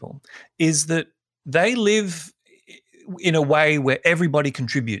Mbuti people is that they live in a way where everybody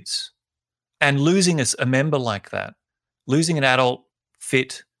contributes. And losing a member like that, losing an adult,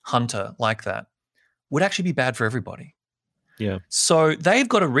 fit hunter like that, would actually be bad for everybody. Yeah. So they've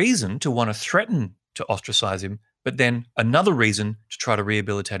got a reason to want to threaten to ostracize him, but then another reason to try to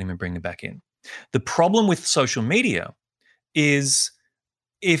rehabilitate him and bring him back in. The problem with social media is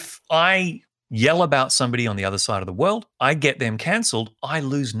if I yell about somebody on the other side of the world, I get them cancelled, I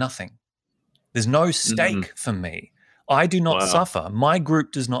lose nothing. There's no stake for me. I do not suffer. My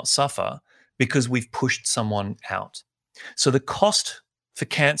group does not suffer because we've pushed someone out. So the cost for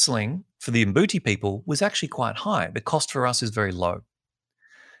cancelling for the Mbuti people was actually quite high. The cost for us is very low.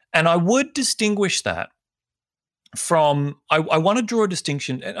 And I would distinguish that from, I want to draw a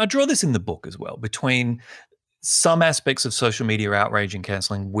distinction, and I draw this in the book as well, between some aspects of social media outrage and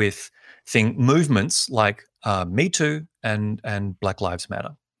cancelling with movements like Me Too and Black Lives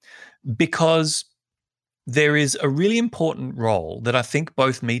Matter. Because there is a really important role that I think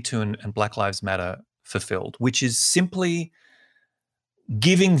both Me Too and Black Lives Matter fulfilled, which is simply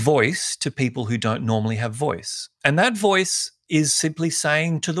giving voice to people who don't normally have voice. And that voice is simply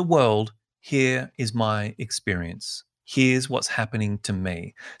saying to the world, here is my experience. Here's what's happening to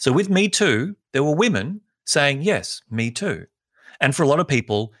me. So with Me Too, there were women saying, yes, me too. And for a lot of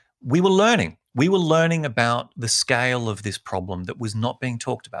people, we were learning. We were learning about the scale of this problem that was not being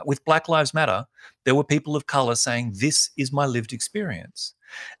talked about. With Black Lives Matter, there were people of color saying, this is my lived experience.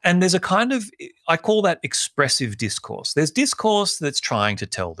 And there's a kind of, I call that expressive discourse. There's discourse that's trying to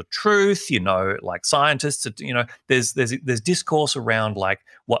tell the truth, like scientists, there's discourse around like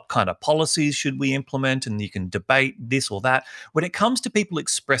what kind of policies should we implement, and you can debate this or that. When it comes to people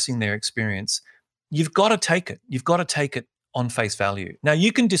expressing their experience, you've got to take it. You've got to take it on face value. Now,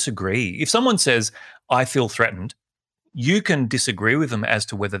 you can disagree. If someone says, I feel threatened, you can disagree with them as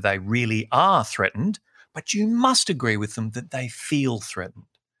to whether they really are threatened, but you must agree with them that they feel threatened.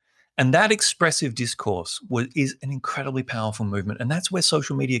 And that expressive discourse is an incredibly powerful movement. And that's where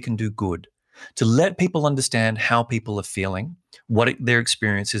social media can do good, to let people understand how people are feeling, what their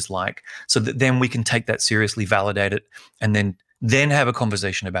experience is like, so that then we can take that seriously, validate it, and then have a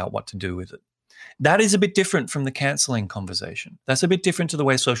conversation about what to do with it. That is a bit different from the cancelling conversation. That's a bit different to the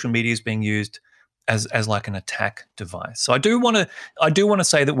way social media is being used as like an attack device. So I do want to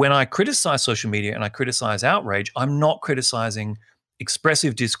say that when I criticize social media and I criticize outrage, I'm not criticizing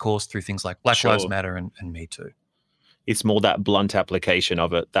expressive discourse through things like Black Lives Matter and Me Too. It's more that blunt application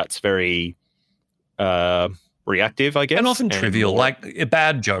of it that's very reactive, I guess. And often trivial, like a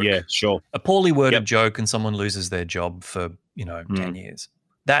bad joke. Yeah, sure. A poorly worded joke and someone loses their job for, 10 years.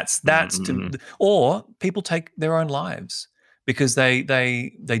 That's or people take their own lives because they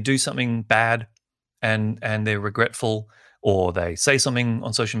do something bad and they're regretful, or they say something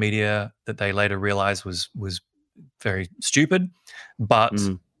on social media that they later realize was very stupid, but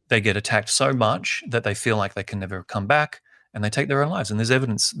they get attacked so much that they feel like they can never come back and they take their own lives. And there's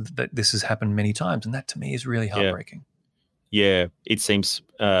evidence that this has happened many times, and that to me is really heartbreaking. Yeah, it seems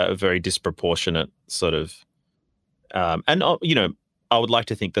a very disproportionate sort of and I would like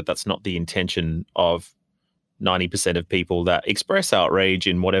to think that that's not the intention of 90% of people that express outrage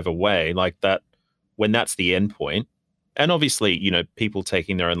in whatever way, like that, when that's the end point. And obviously, people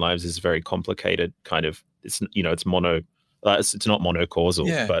taking their own lives is very complicated kind of, it's not monocausal,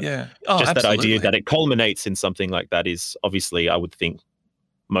 Yeah, but yeah. Oh, just that idea absolutely. that it culminates in something like that is obviously, I would think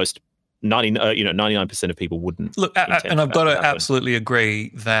most 99% of people wouldn't Look, intend and I've that got to to happen. absolutely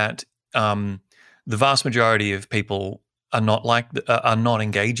agree that the vast majority of people are not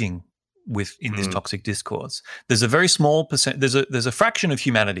engaging in this toxic discourse. There's a very small percent. There's a fraction of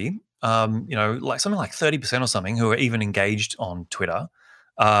humanity, like something like 30% or something, who are even engaged on Twitter.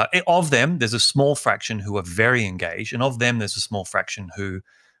 Of them, there's a small fraction who are very engaged, and of them, there's a small fraction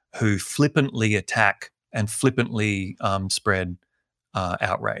who flippantly attack and flippantly spread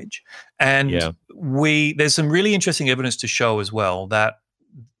outrage. And there's some really interesting evidence to show as well that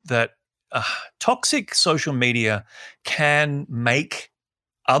toxic social media can make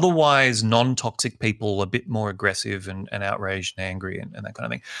otherwise non-toxic people a bit more aggressive and outraged and angry and that kind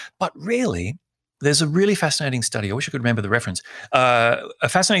of thing. But really, there's a really fascinating study. I wish I could remember the reference. A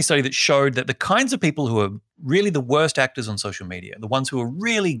fascinating study that showed that the kinds of people who are really the worst actors on social media, the ones who are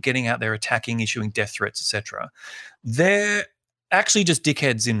really getting out there attacking, issuing death threats, etc., they're actually just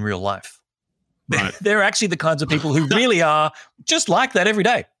dickheads in real life. Right. They're actually the kinds of people who really are just like that every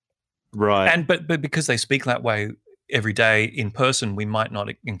day. Right. And but because they speak that way every day in person, we might not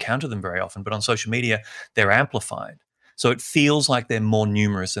encounter them very often. But on social media, they're amplified. So it feels like they're more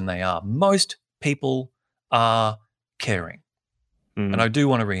numerous than they are. Most people are caring. And I do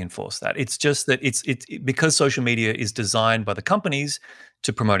want to reinforce that. It's just that it's because social media is designed by the companies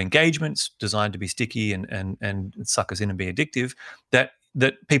to promote engagements, designed to be sticky and suck us in and be addictive, that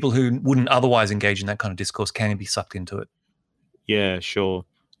people who wouldn't otherwise engage in that kind of discourse can be sucked into it. Yeah, sure.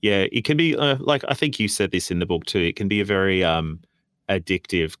 Yeah, it can be like, I think you said this in the book too. It can be a very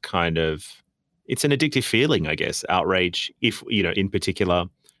addictive kind of, it's an addictive feeling, I guess, outrage, if, in particular.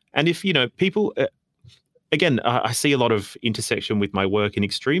 And if, people, again, I see a lot of intersection with my work in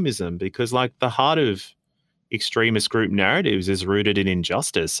extremism, because like the heart of extremist group narratives is rooted in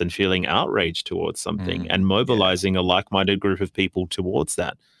injustice and feeling outrage towards something and mobilizing a like-minded group of people towards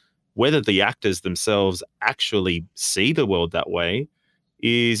that. Whether the actors themselves actually see the world that way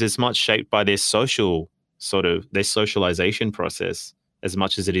is as much shaped by their their socialization process as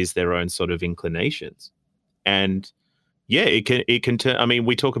much as it is their own sort of inclinations. And yeah, it can turn, I mean,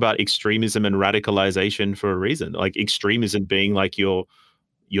 we talk about extremism and radicalization for a reason. Like extremism being like you're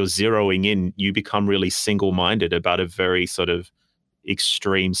zeroing in, you become really single-minded about a very sort of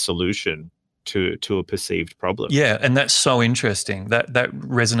extreme solution to a perceived problem. Yeah, and that's so interesting. That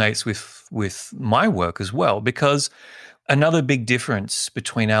resonates with my work as well, because another big difference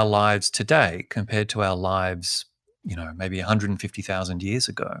between our lives today compared to our lives, maybe 150,000 years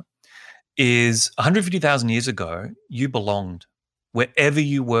ago, is 150,000 years ago, you belonged. Wherever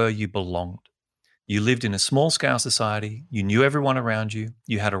you were, you belonged. You lived in a small-scale society. You knew everyone around you.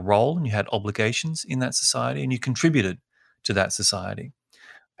 You had a role and you had obligations in that society, and you contributed to that society.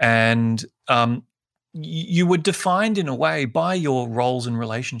 And you were defined in a way by your roles and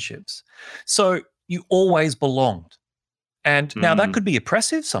relationships. So you always belonged. And now that could be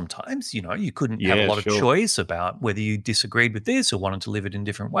oppressive sometimes. You couldn't have a lot of choice about whether you disagreed with this or wanted to live it in a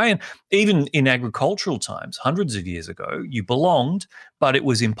different way. And even in agricultural times, hundreds of years ago, you belonged, but it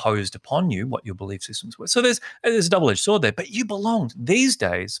was imposed upon you what your belief systems were. So there's a double-edged sword there, but you belonged. These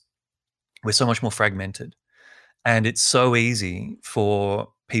days, we're so much more fragmented. And it's so easy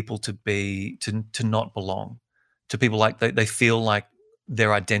for people to not belong, to people like they feel like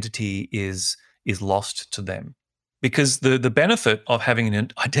their identity is lost to them. Because the benefit of having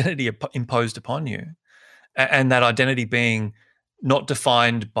an identity imposed upon you, and that identity being not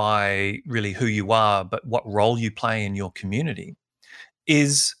defined by really who you are, but what role you play in your community,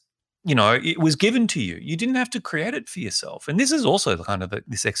 is, it was given to you. You didn't have to create it for yourself. And this is also kind of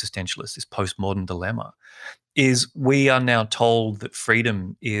this existentialist, this postmodern dilemma, is we are now told that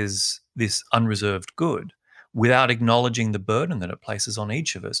freedom is this unreserved good, without acknowledging the burden that it places on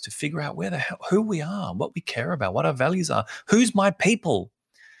each of us to figure out who we are, what we care about, what our values are, who's my people.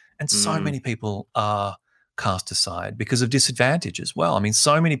 And so many people are cast aside because of disadvantage as well. I mean,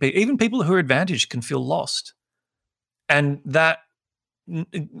 so many people, even people who are advantaged, can feel lost. And that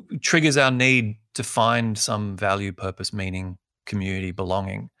triggers our need to find some value, purpose, meaning, community,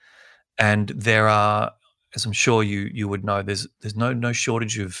 belonging. And there are, as I'm sure you would know, there's no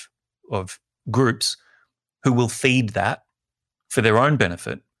shortage of groups who will feed that for their own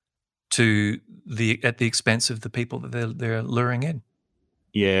benefit at the expense of the people that they're luring in.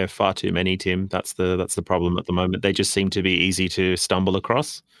 Yeah, far too many, Tim. That's the problem at the moment. They just seem to be easy to stumble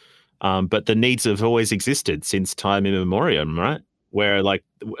across. But the needs have always existed since time immemorial, right? Where, like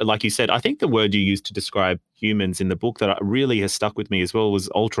you said, I think the word you used to describe humans in the book that really has stuck with me as well was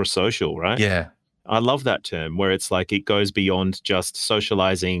ultra social, right? Yeah. I love that term, where it's like it goes beyond just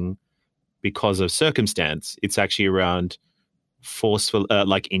socializing because of circumstance. It's actually around forceful,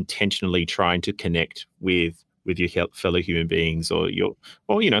 like intentionally trying to connect with your fellow human beings, or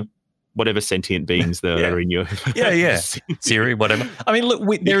whatever sentient beings that Yeah. are in your Yeah. Siri, whatever. I mean,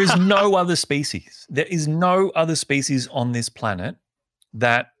 look, there is no other species. There is no other species on this planet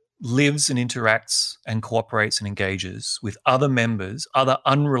that lives and interacts and cooperates and engages with other members, other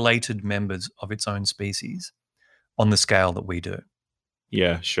unrelated members of its own species on the scale that we do.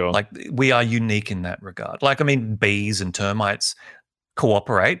 Yeah, sure. Like, we are unique in that regard. Like, I mean, bees and termites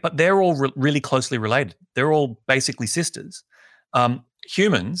cooperate, but they're all really closely related. They're all basically sisters.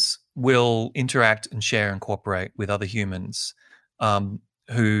 Humans will interact and share and cooperate with other humans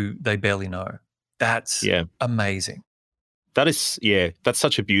who they barely know. That's amazing. That's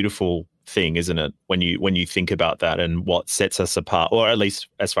such a beautiful thing, isn't it? When you think about that and what sets us apart, or at least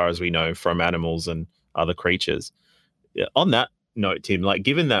as far as we know, from animals and other creatures. Yeah, on that note, Tim, like,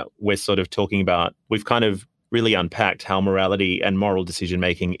 given that we're sort of talking about, we've kind of really unpacked how morality and moral decision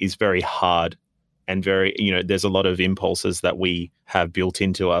making is very hard and very, there's a lot of impulses that we have built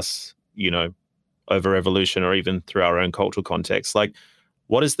into us, over evolution or even through our own cultural context. Like,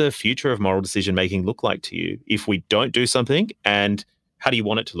 what does the future of moral decision making look like to you if we don't do something, and how do you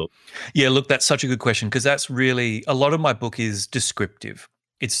want it to look? Yeah, look, that's such a good question, because that's really, a lot of my book is descriptive.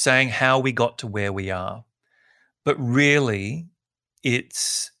 It's saying how we got to where we are. But really,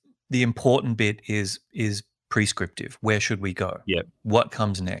 it's the important bit is prescriptive. Where should we go? Yeah. What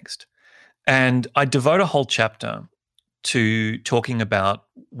comes next? And I devote a whole chapter to talking about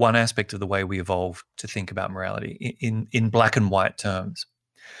one aspect of the way we evolved to think about morality in black and white terms.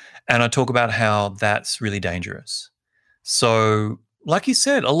 And I talk about how that's really dangerous. So, like you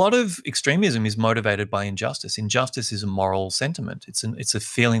said, a lot of extremism is motivated by injustice. Injustice is a moral sentiment. It's a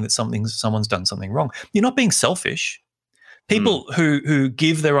feeling that someone's done something wrong. You're not being selfish. People who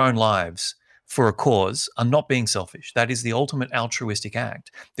give their own lives for a cause are not being selfish. That is the ultimate altruistic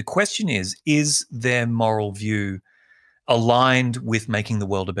act. The question is their moral view aligned with making the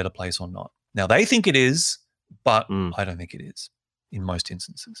world a better place or not? Now, they think it is, but I don't think it is in most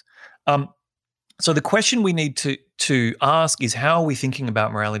instances. So the question we need to ask is, how are we thinking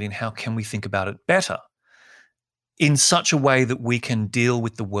about morality, and how can we think about it better in such a way that we can deal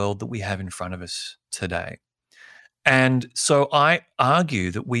with the world that we have in front of us today? And so I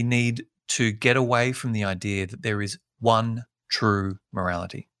argue that we need to get away from the idea that there is one true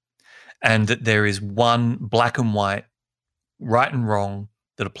morality, and that there is one black and white, right and wrong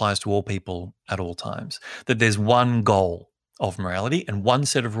that applies to all people at all times, that there's one goal of morality and one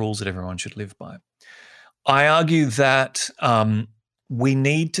set of rules that everyone should live by. I argue that we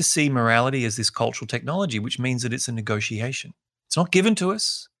need to see morality as this cultural technology, which means that it's a negotiation. It's not given to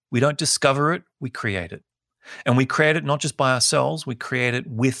us. We don't discover it, we create it. And we create it not just by ourselves, we create it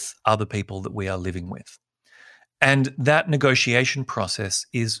with other people that we are living with. And that negotiation process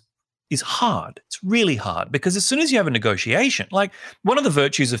is hard. It's really hard, because as soon as you have a negotiation, like, one of the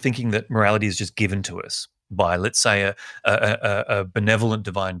virtues of thinking that morality is just given to us by, let's say, a benevolent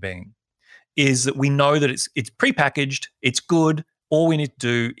divine being, is that we know that it's prepackaged, it's good. All we need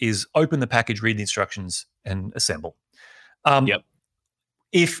to do is open the package, read the instructions, and assemble.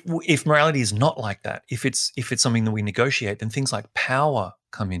 If morality is not like that, if it's something that we negotiate, then things like power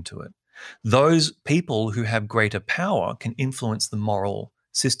come into it. Those people who have greater power can influence the moral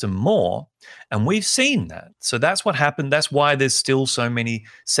system more, and we've seen that. So that's what happened. That's why there's still so many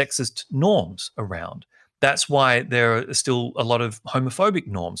sexist norms around. That's why there are still a lot of homophobic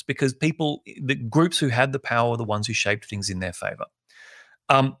norms, because the groups who had the power are the ones who shaped things in their favor.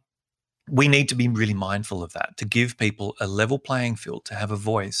 We need to be really mindful of that, to give people a level playing field, to have a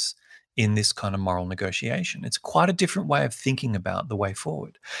voice in this kind of moral negotiation. It's quite a different way of thinking about the way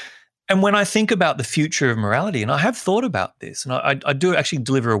forward. And when I think about the future of morality, and I have thought about this, and I do actually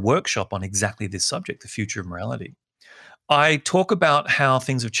deliver a workshop on exactly this subject, the future of morality, I talk about how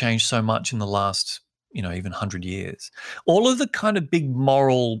things have changed so much in the last, even 100 years. All of the kind of big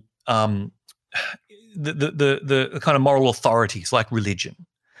moral, the kind of moral authorities like religion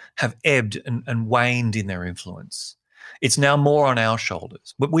have ebbed and waned in their influence. It's now more on our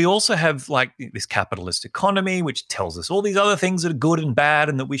shoulders. But we also have, like, this capitalist economy, which tells us all these other things that are good and bad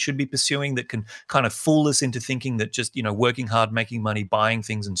and that we should be pursuing, that can kind of fool us into thinking that just, working hard, making money, buying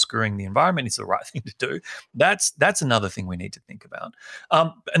things and screwing the environment is the right thing to do. That's another thing we need to think about.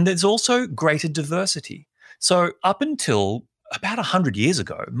 And there's also greater diversity. So up until about 100 years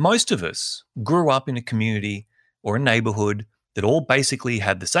ago, most of us grew up in a community or a neighborhood that all basically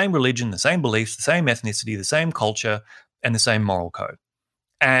had the same religion, the same beliefs, the same ethnicity, the same culture, and the same moral code.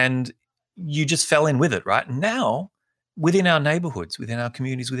 And you just fell in with it, right? Now, within our neighborhoods, within our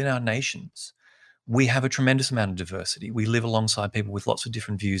communities, within our nations, we have a tremendous amount of diversity. We live alongside people with lots of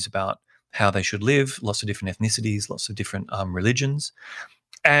different views about how they should live, lots of different ethnicities, lots of different religions.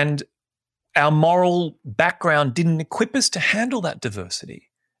 And our moral background didn't equip us to handle that diversity.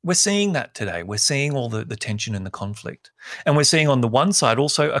 We're seeing that today. We're seeing all the tension and the conflict. And we're seeing on the one side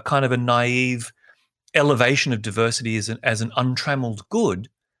also a kind of a naive elevation of diversity as an untrammeled good.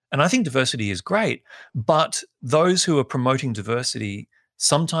 And I think diversity is great, but those who are promoting diversity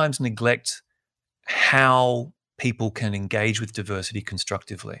sometimes neglect how people can engage with diversity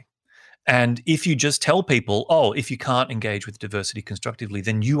constructively. And if you just tell people, oh, if you can't engage with diversity constructively,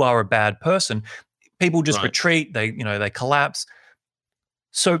 then you are a bad person, people just retreat, they collapse.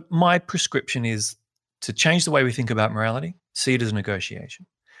 So my prescription is to change the way we think about morality, see it as a negotiation.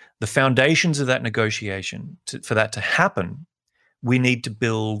 The foundations of that negotiation, for that to happen, we need to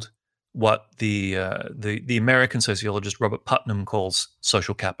build what the American sociologist Robert Putnam calls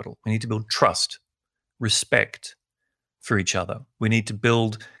social capital. We need to build trust, respect for each other. We need to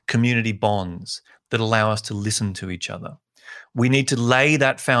build community bonds that allow us to listen to each other. We need to lay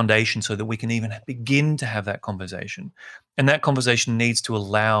that foundation so that we can even begin to have that conversation. And that conversation needs to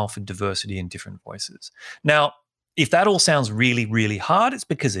allow for diversity in different voices. Now, if that all sounds really, really hard, it's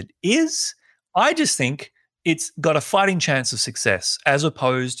because it is. I just think it's got a fighting chance of success as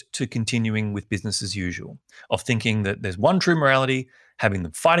opposed to continuing with business as usual, of thinking that there's one true morality, having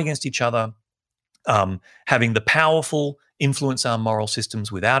them fight against each other, having the powerful influence our moral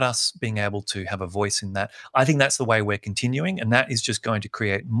systems without us being able to have a voice in that. I think that's the way we're continuing, and that is just going to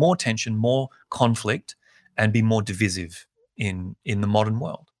create more tension, more conflict, and be more divisive in the modern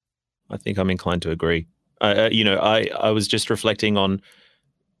world. I think I'm inclined to agree. I was just reflecting on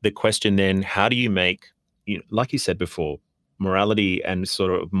the question then, how do you make, like you said before, morality and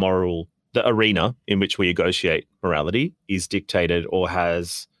sort of moral, the arena in which we negotiate morality is dictated or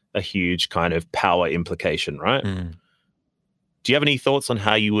has a huge kind of power implication, right? Mm. Do you have any thoughts on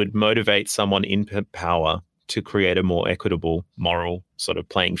how you would motivate someone in power to create a more equitable moral sort of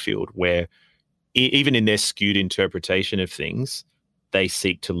playing field where even in their skewed interpretation of things, they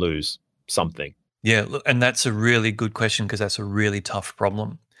seek to lose something? Yeah, look, and that's a really good question because that's a really tough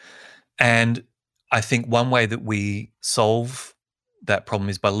problem. And I think one way that we solve that problem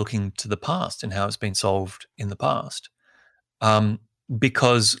is by looking to the past and how it's been solved in the past.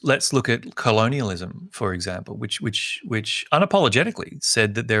 Because let's look at colonialism, for example, which unapologetically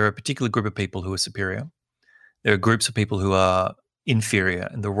said that there are a particular group of people who are superior. There are groups of people who are inferior,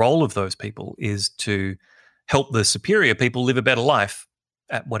 and the role of those people is to help the superior people live a better life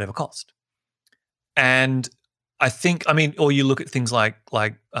at whatever cost. And I think, or you look at things like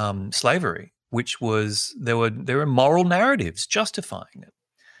slavery, which was there were moral narratives justifying it,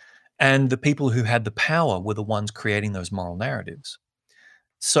 and the people who had the power were the ones creating those moral narratives.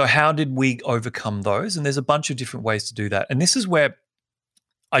 So how did we overcome those? And there's a bunch of different ways to do that. And this is where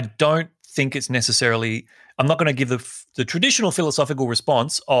I don't think it's necessarily, I'm not going to give the traditional philosophical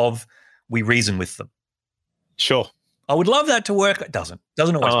response of we reason with them. Sure. I would love that to work. It doesn't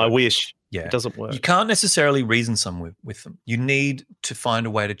always work. I wish. Yeah. It doesn't work. You can't necessarily reason with them. You need to find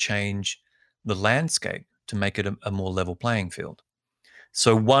a way to change the landscape to make it a more level playing field.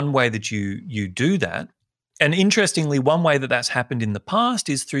 So one way that you do that, and interestingly, one way that that's happened in the past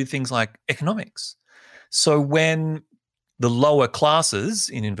is through things like economics. So when the lower classes,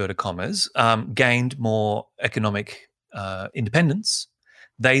 in inverted commas, gained more economic independence,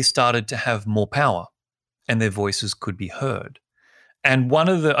 they started to have more power and their voices could be heard. And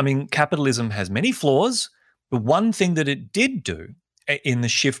capitalism has many flaws, but one thing that it did do in the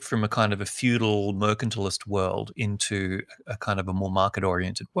shift from a kind of a feudal mercantilist world into a kind of a more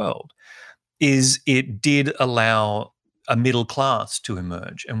market-oriented world is it did allow a middle class to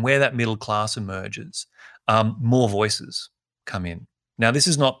emerge. And where that middle class emerges, more voices come in. Now, this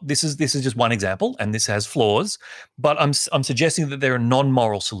is just one example, and this has flaws, but I'm suggesting that there are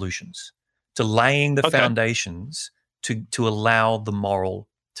non-moral solutions to laying the foundations to allow the moral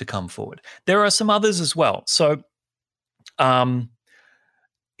to come forward. There are some others as well. So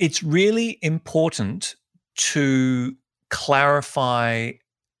it's really important to clarify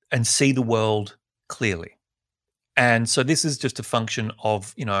and see the world clearly. And so this is just a function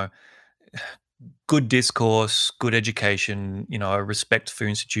of, good discourse, good education, a respect for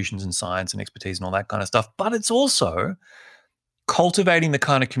institutions and science and expertise and all that kind of stuff. But it's also cultivating the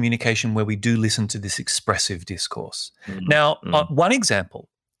kind of communication where we do listen to this expressive discourse. Mm, Now, mm. one example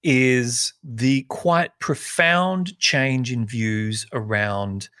is the quite profound change in views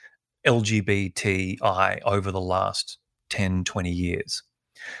around LGBTI over the last 10, 20 years.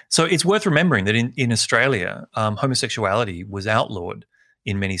 So it's worth remembering that in Australia, homosexuality was outlawed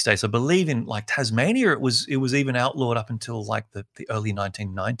in many states. I believe in like Tasmania, it was even outlawed up until like the early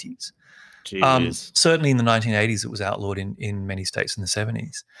 1990s. Jeez. Certainly in the 1980s, it was outlawed in many states in the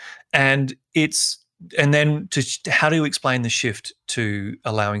 70s. And then how do you explain the shift to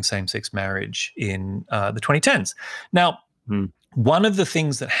allowing same-sex marriage in the 2010s? Now, one of the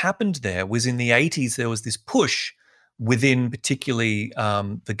things that happened there was in the 80s, there was this push within particularly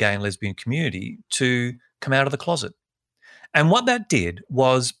the gay and lesbian community to come out of the closet. And what that did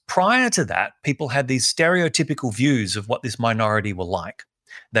was, prior to that, people had these stereotypical views of what this minority were like.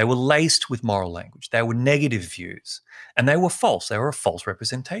 They were laced with moral language. They were negative views, and they were false. They were a false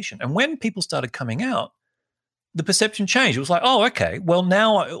representation. And when people started coming out, the perception changed. It was like, oh, okay, well,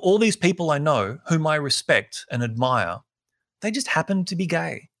 now all these people I know whom I respect and admire, they just happen to be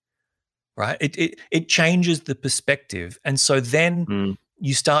gay, right? It changes the perspective. And so then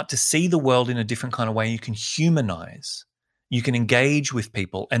you start to see the world in a different kind of way. You can humanize. You can engage with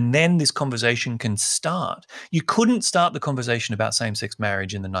people, and then this conversation can start. You couldn't start the conversation about same-sex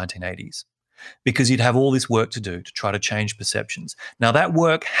marriage in the 1980s because you'd have all this work to do to try to change perceptions. Now, that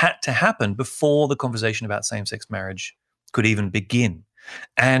work had to happen before the conversation about same-sex marriage could even begin.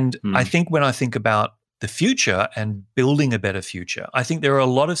 And I think when I think about the future and building a better future, I think there are a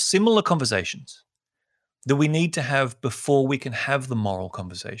lot of similar conversations that we need to have before we can have the moral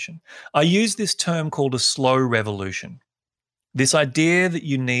conversation. I use this term called a slow revolution. This idea that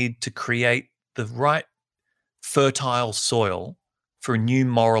you need to create the right fertile soil for a new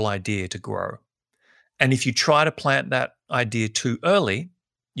moral idea to grow. And if you try to plant that idea too early,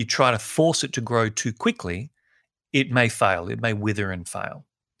 you try to force it to grow too quickly, it may fail. It may wither and fail.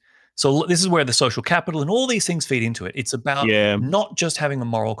 So this is where the social capital and all these things feed into it. It's about not just having a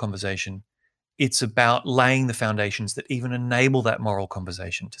moral conversation. It's about laying the foundations that even enable that moral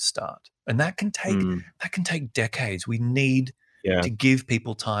conversation to start. And that can take decades. We need to give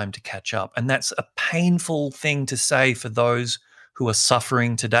people time to catch up. And that's a painful thing to say for those who are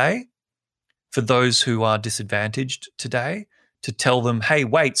suffering today, for those who are disadvantaged today, to tell them, hey,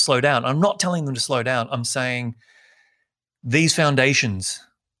 wait, slow down. I'm not telling them to slow down. I'm saying these foundations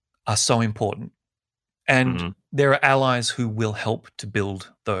are so important. And there are allies who will help to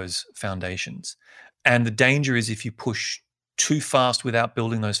build those foundations. And the danger is if you push too fast without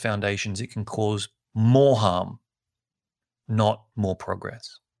building those foundations, it can cause more harm, not more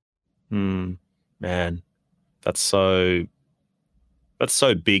progress. Man, that's so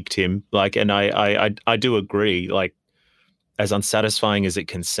big, Tim. Like, and I do agree. Like, as unsatisfying as it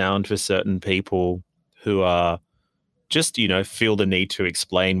can sound for certain people who are just, feel the need to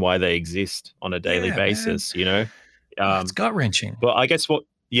explain why they exist on a daily basis, It's gut-wrenching. But I guess what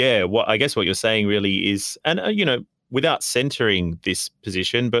you're saying really is, and without centering this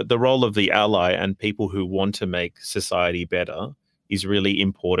position, but the role of the ally and people who want to make society better is really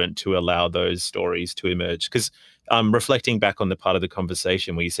important to allow those stories to emerge. Because reflecting back on the part of the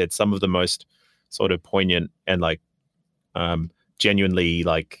conversation where you said some of the most sort of poignant and genuinely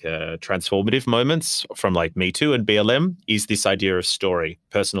transformative moments from like Me Too and BLM is this idea of story,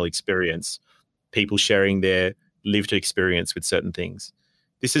 personal experience, people sharing their lived experience with certain things.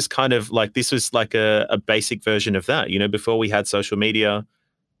 This is kind of like, this was like a basic version of that. Before we had social media,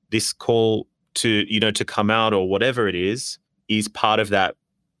 this call to, to come out or whatever it is part of that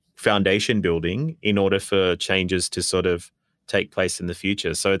foundation building in order for changes to sort of take place in the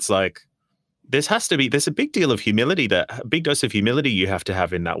future. So it's like, there's a big deal of humility, a big dose of humility you have to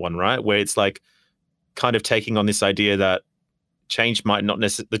have in that one, right? Where it's like kind of taking on this idea that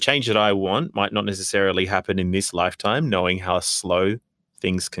the change that I want might not necessarily happen in this lifetime, knowing how slow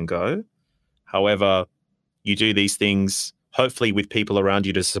things can go. However, you do these things hopefully with people around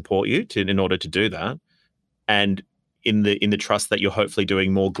you to support you in order to do that, and in the trust that you're hopefully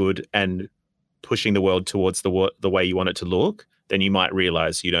doing more good and pushing the world towards the way you want it to look. Then you might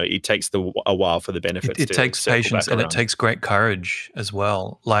realize, it takes a while for the benefits. It takes patience and it takes great courage as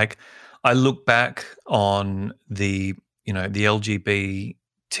well. Like, I look back on the LGBT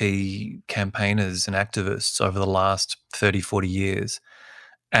campaigners and activists over the last 30, 40 years.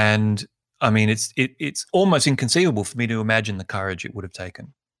 And I mean, it's almost inconceivable for me to imagine the courage it would have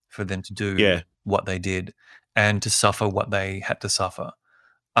taken for them to do what they did and to suffer what they had to suffer.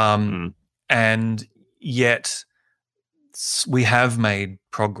 And yet we have made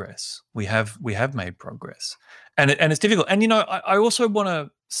progress. We have made progress. and it's difficult. And I also want to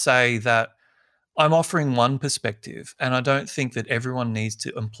say that I'm offering one perspective, and I don't think that everyone needs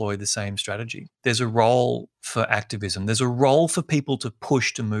to employ the same strategy. There's a role for activism. There's a role for people to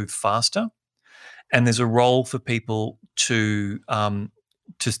push to move faster, and there's a role for people to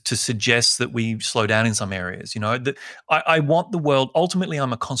suggest that we slow down in some areas. I want the world. Ultimately,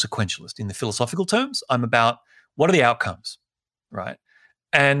 I'm a consequentialist in the philosophical terms. I'm about what are the outcomes, right?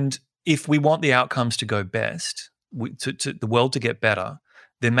 And if we want the outcomes to go best, to the world to get better,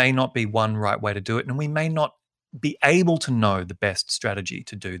 there may not be one right way to do it, and we may not be able to know the best strategy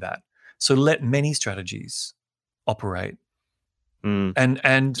to do that. So let many strategies operate,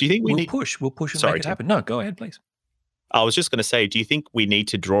 and do you think we'll push and make it happen. No, go ahead, please. I was just going to say, do you think we need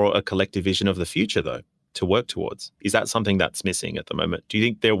to draw a collective vision of the future, though, to work towards? Is that something that's missing at the moment? Do you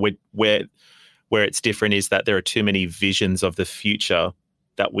think where it's different is that there are too many visions of the future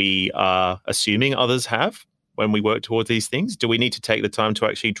that we are assuming others have when we work towards these things? Do we need to take the time to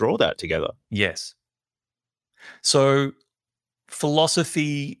actually draw that together? Yes. So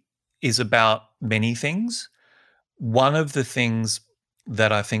philosophy is about many things. One of the things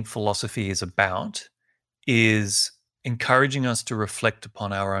that I think philosophy is about is encouraging us to reflect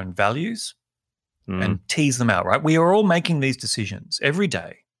upon our own values and tease them out, right? We are all making these decisions every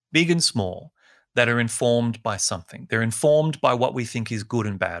day, big and small, that are informed by something. They're informed by what we think is good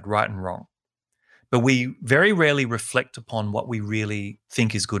and bad, right and wrong. But we very rarely reflect upon what we really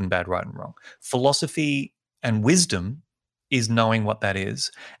think is good and bad, right and wrong. Philosophy and wisdom is knowing what that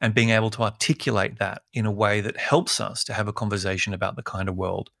is and being able to articulate that in a way that helps us to have a conversation about the kind of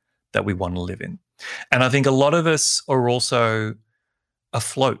world that we want to live in. And I think a lot of us are also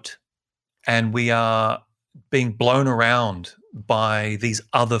afloat, and we are being blown around by these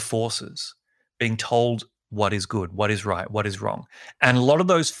other forces, being told what is good, what is right, what is wrong. And a lot of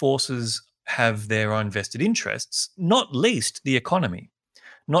those forces have their own vested interests, not least the economy,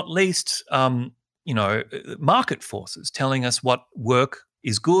 not least market forces telling us what work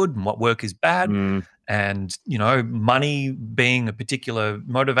is good and what work is bad, and money being a particular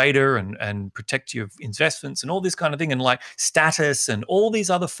motivator and protect your investments and all this kind of thing, and like status and all these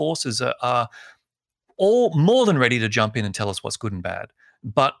other forces are all more than ready to jump in and tell us what's good and bad.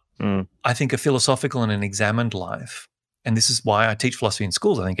 But I think a philosophical and an examined life, and this is why I teach philosophy in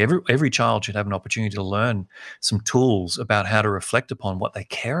schools. I think every child should have an opportunity to learn some tools about how to reflect upon what they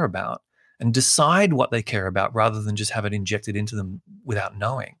care about and decide what they care about rather than just have it injected into them without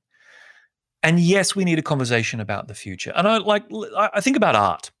knowing. And yes, we need a conversation about the future. And I think about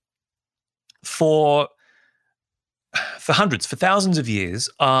art. For thousands of years,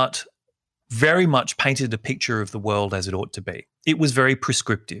 art very much painted a picture of the world as it ought to be. It was very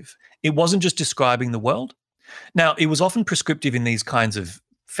prescriptive. It wasn't just describing the world. Now, it was often prescriptive in these kinds of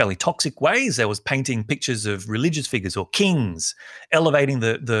fairly toxic ways. There was painting pictures of religious figures or kings, elevating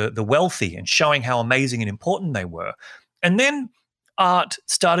the wealthy and showing how amazing and important they were. And then art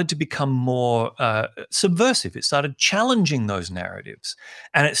started to become more subversive. It started challenging those narratives,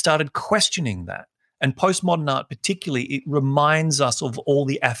 and it started questioning that. And postmodern art particularly, it reminds us of all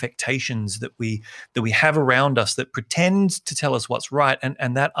the affectations that we have around us that pretend to tell us what's right,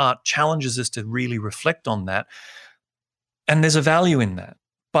 and that art challenges us to really reflect on that. And there's a value in that.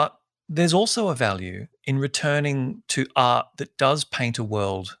 But there's also a value in returning to art that does paint a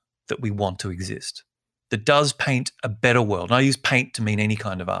world that we want to exist, that does paint a better world. And I use paint to mean any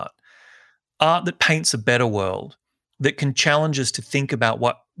kind of art. Art that paints a better world, that can challenge us to think about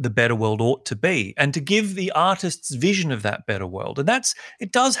what the better world ought to be and to give the artist's vision of that better world. And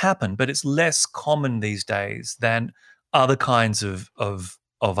it does happen, but it's less common these days than other kinds of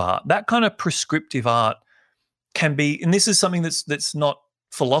art. That kind of prescriptive art can be, and this is something that's not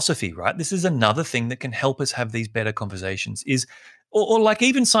philosophy, right? This is another thing that can help us have these better conversations, or like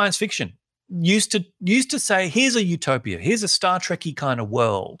even science fiction used to say, here's a utopia, here's a Star Trek-y kind of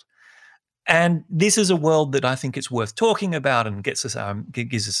world. And this is a world that I think it's worth talking about and gives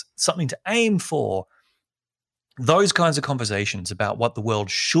us something to aim for. Those kinds of conversations about what the world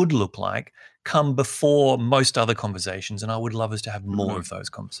should look like come before most other conversations, and I would love us to have more of those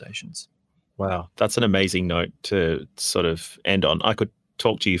conversations. Wow, that's an amazing note to sort of end on. I could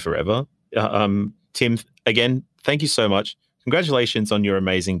talk to you forever. Tim, again, thank you so much. Congratulations on your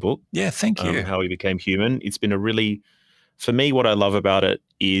amazing book. Yeah, thank you. How We Became Human. It's been for me, what I love about it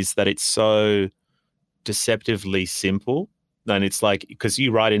is that it's so deceptively simple. And it's like, because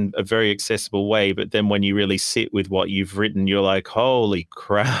you write in a very accessible way, but then when you really sit with what you've written, you're like, holy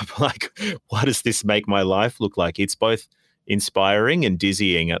crap, like, what does this make my life look like? It's both inspiring and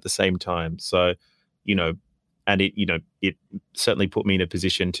dizzying at the same time. So, and it certainly put me in a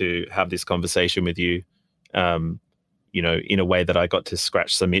position to have this conversation with you in a way that I got to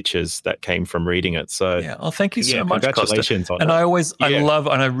scratch some itches that came from reading it. So yeah, thank you so much, congratulations Costa. on and that. I love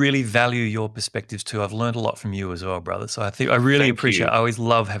and I really value your perspectives too. I've learned a lot from you as well, brother. So I really appreciate it. I always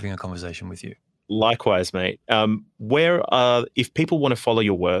love having a conversation with you. Likewise, mate. If people want to follow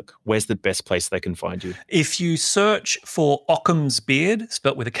your work, where's the best place they can find you? If you search for Occam's Beard,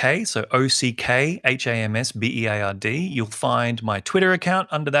 spelt with a K, so OCKHAMSBEARD, you'll find my Twitter account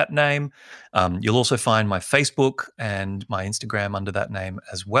under that name. You'll also find my Facebook and my Instagram under that name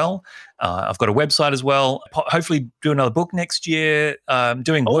as well. I've got a website as well. Hopefully do another book next year.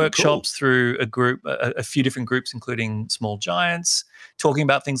 Doing workshops through a few different groups, including Small Giants, talking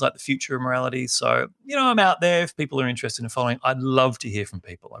about things like the future of morality. So, I'm out there if people are interested in following. I'd love to hear from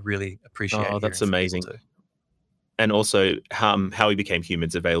people. I really appreciate it. Oh, that's amazing. And also How We Became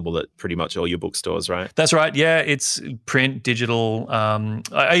Humans, available at pretty much all your bookstores, right? That's right. Yeah, it's print, digital.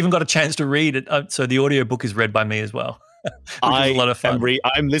 I even got a chance to read it. So the audiobook is read by me as well. Which is a lot of fun.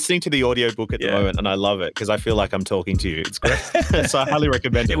 I'm listening to the audiobook at the moment, and I love it because I feel like I'm talking to you. It's great. So I highly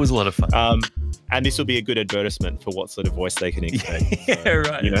recommend it. It was a lot of fun. And this will be a good advertisement for what sort of voice they can expect.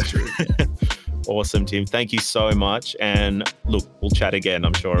 Right. That's true. Awesome, Tim. Thank you so much. And look, we'll chat again,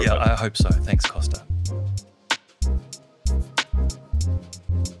 I'm sure. Yeah, I hope so. Thanks, Costa.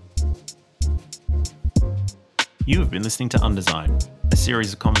 You have been listening to Undesign, a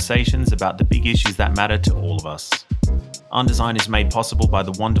series of conversations about the big issues that matter to all of us. Undesign is made possible by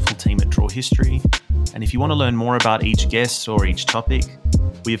the wonderful team at Draw History, and if you want to learn more about each guest or each topic,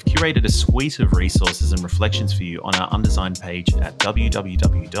 we have curated a suite of resources and reflections for you on our Undesign page at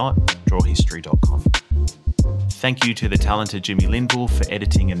www.drawhistory.com. Thank you to the talented Jimmy Lindvall for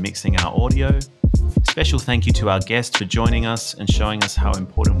editing and mixing our audio. Special thank you to our guest for joining us and showing us how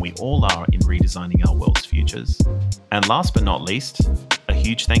important we all are in redesigning our world's futures. And last but not least, a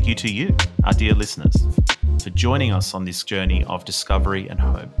huge thank you to you, our dear listeners, for joining us on this journey of discovery and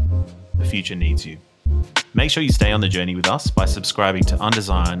hope. The future needs you. Make sure you stay on the journey with us by subscribing to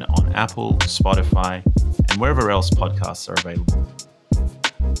Undesign on Apple, Spotify, and wherever else podcasts are available.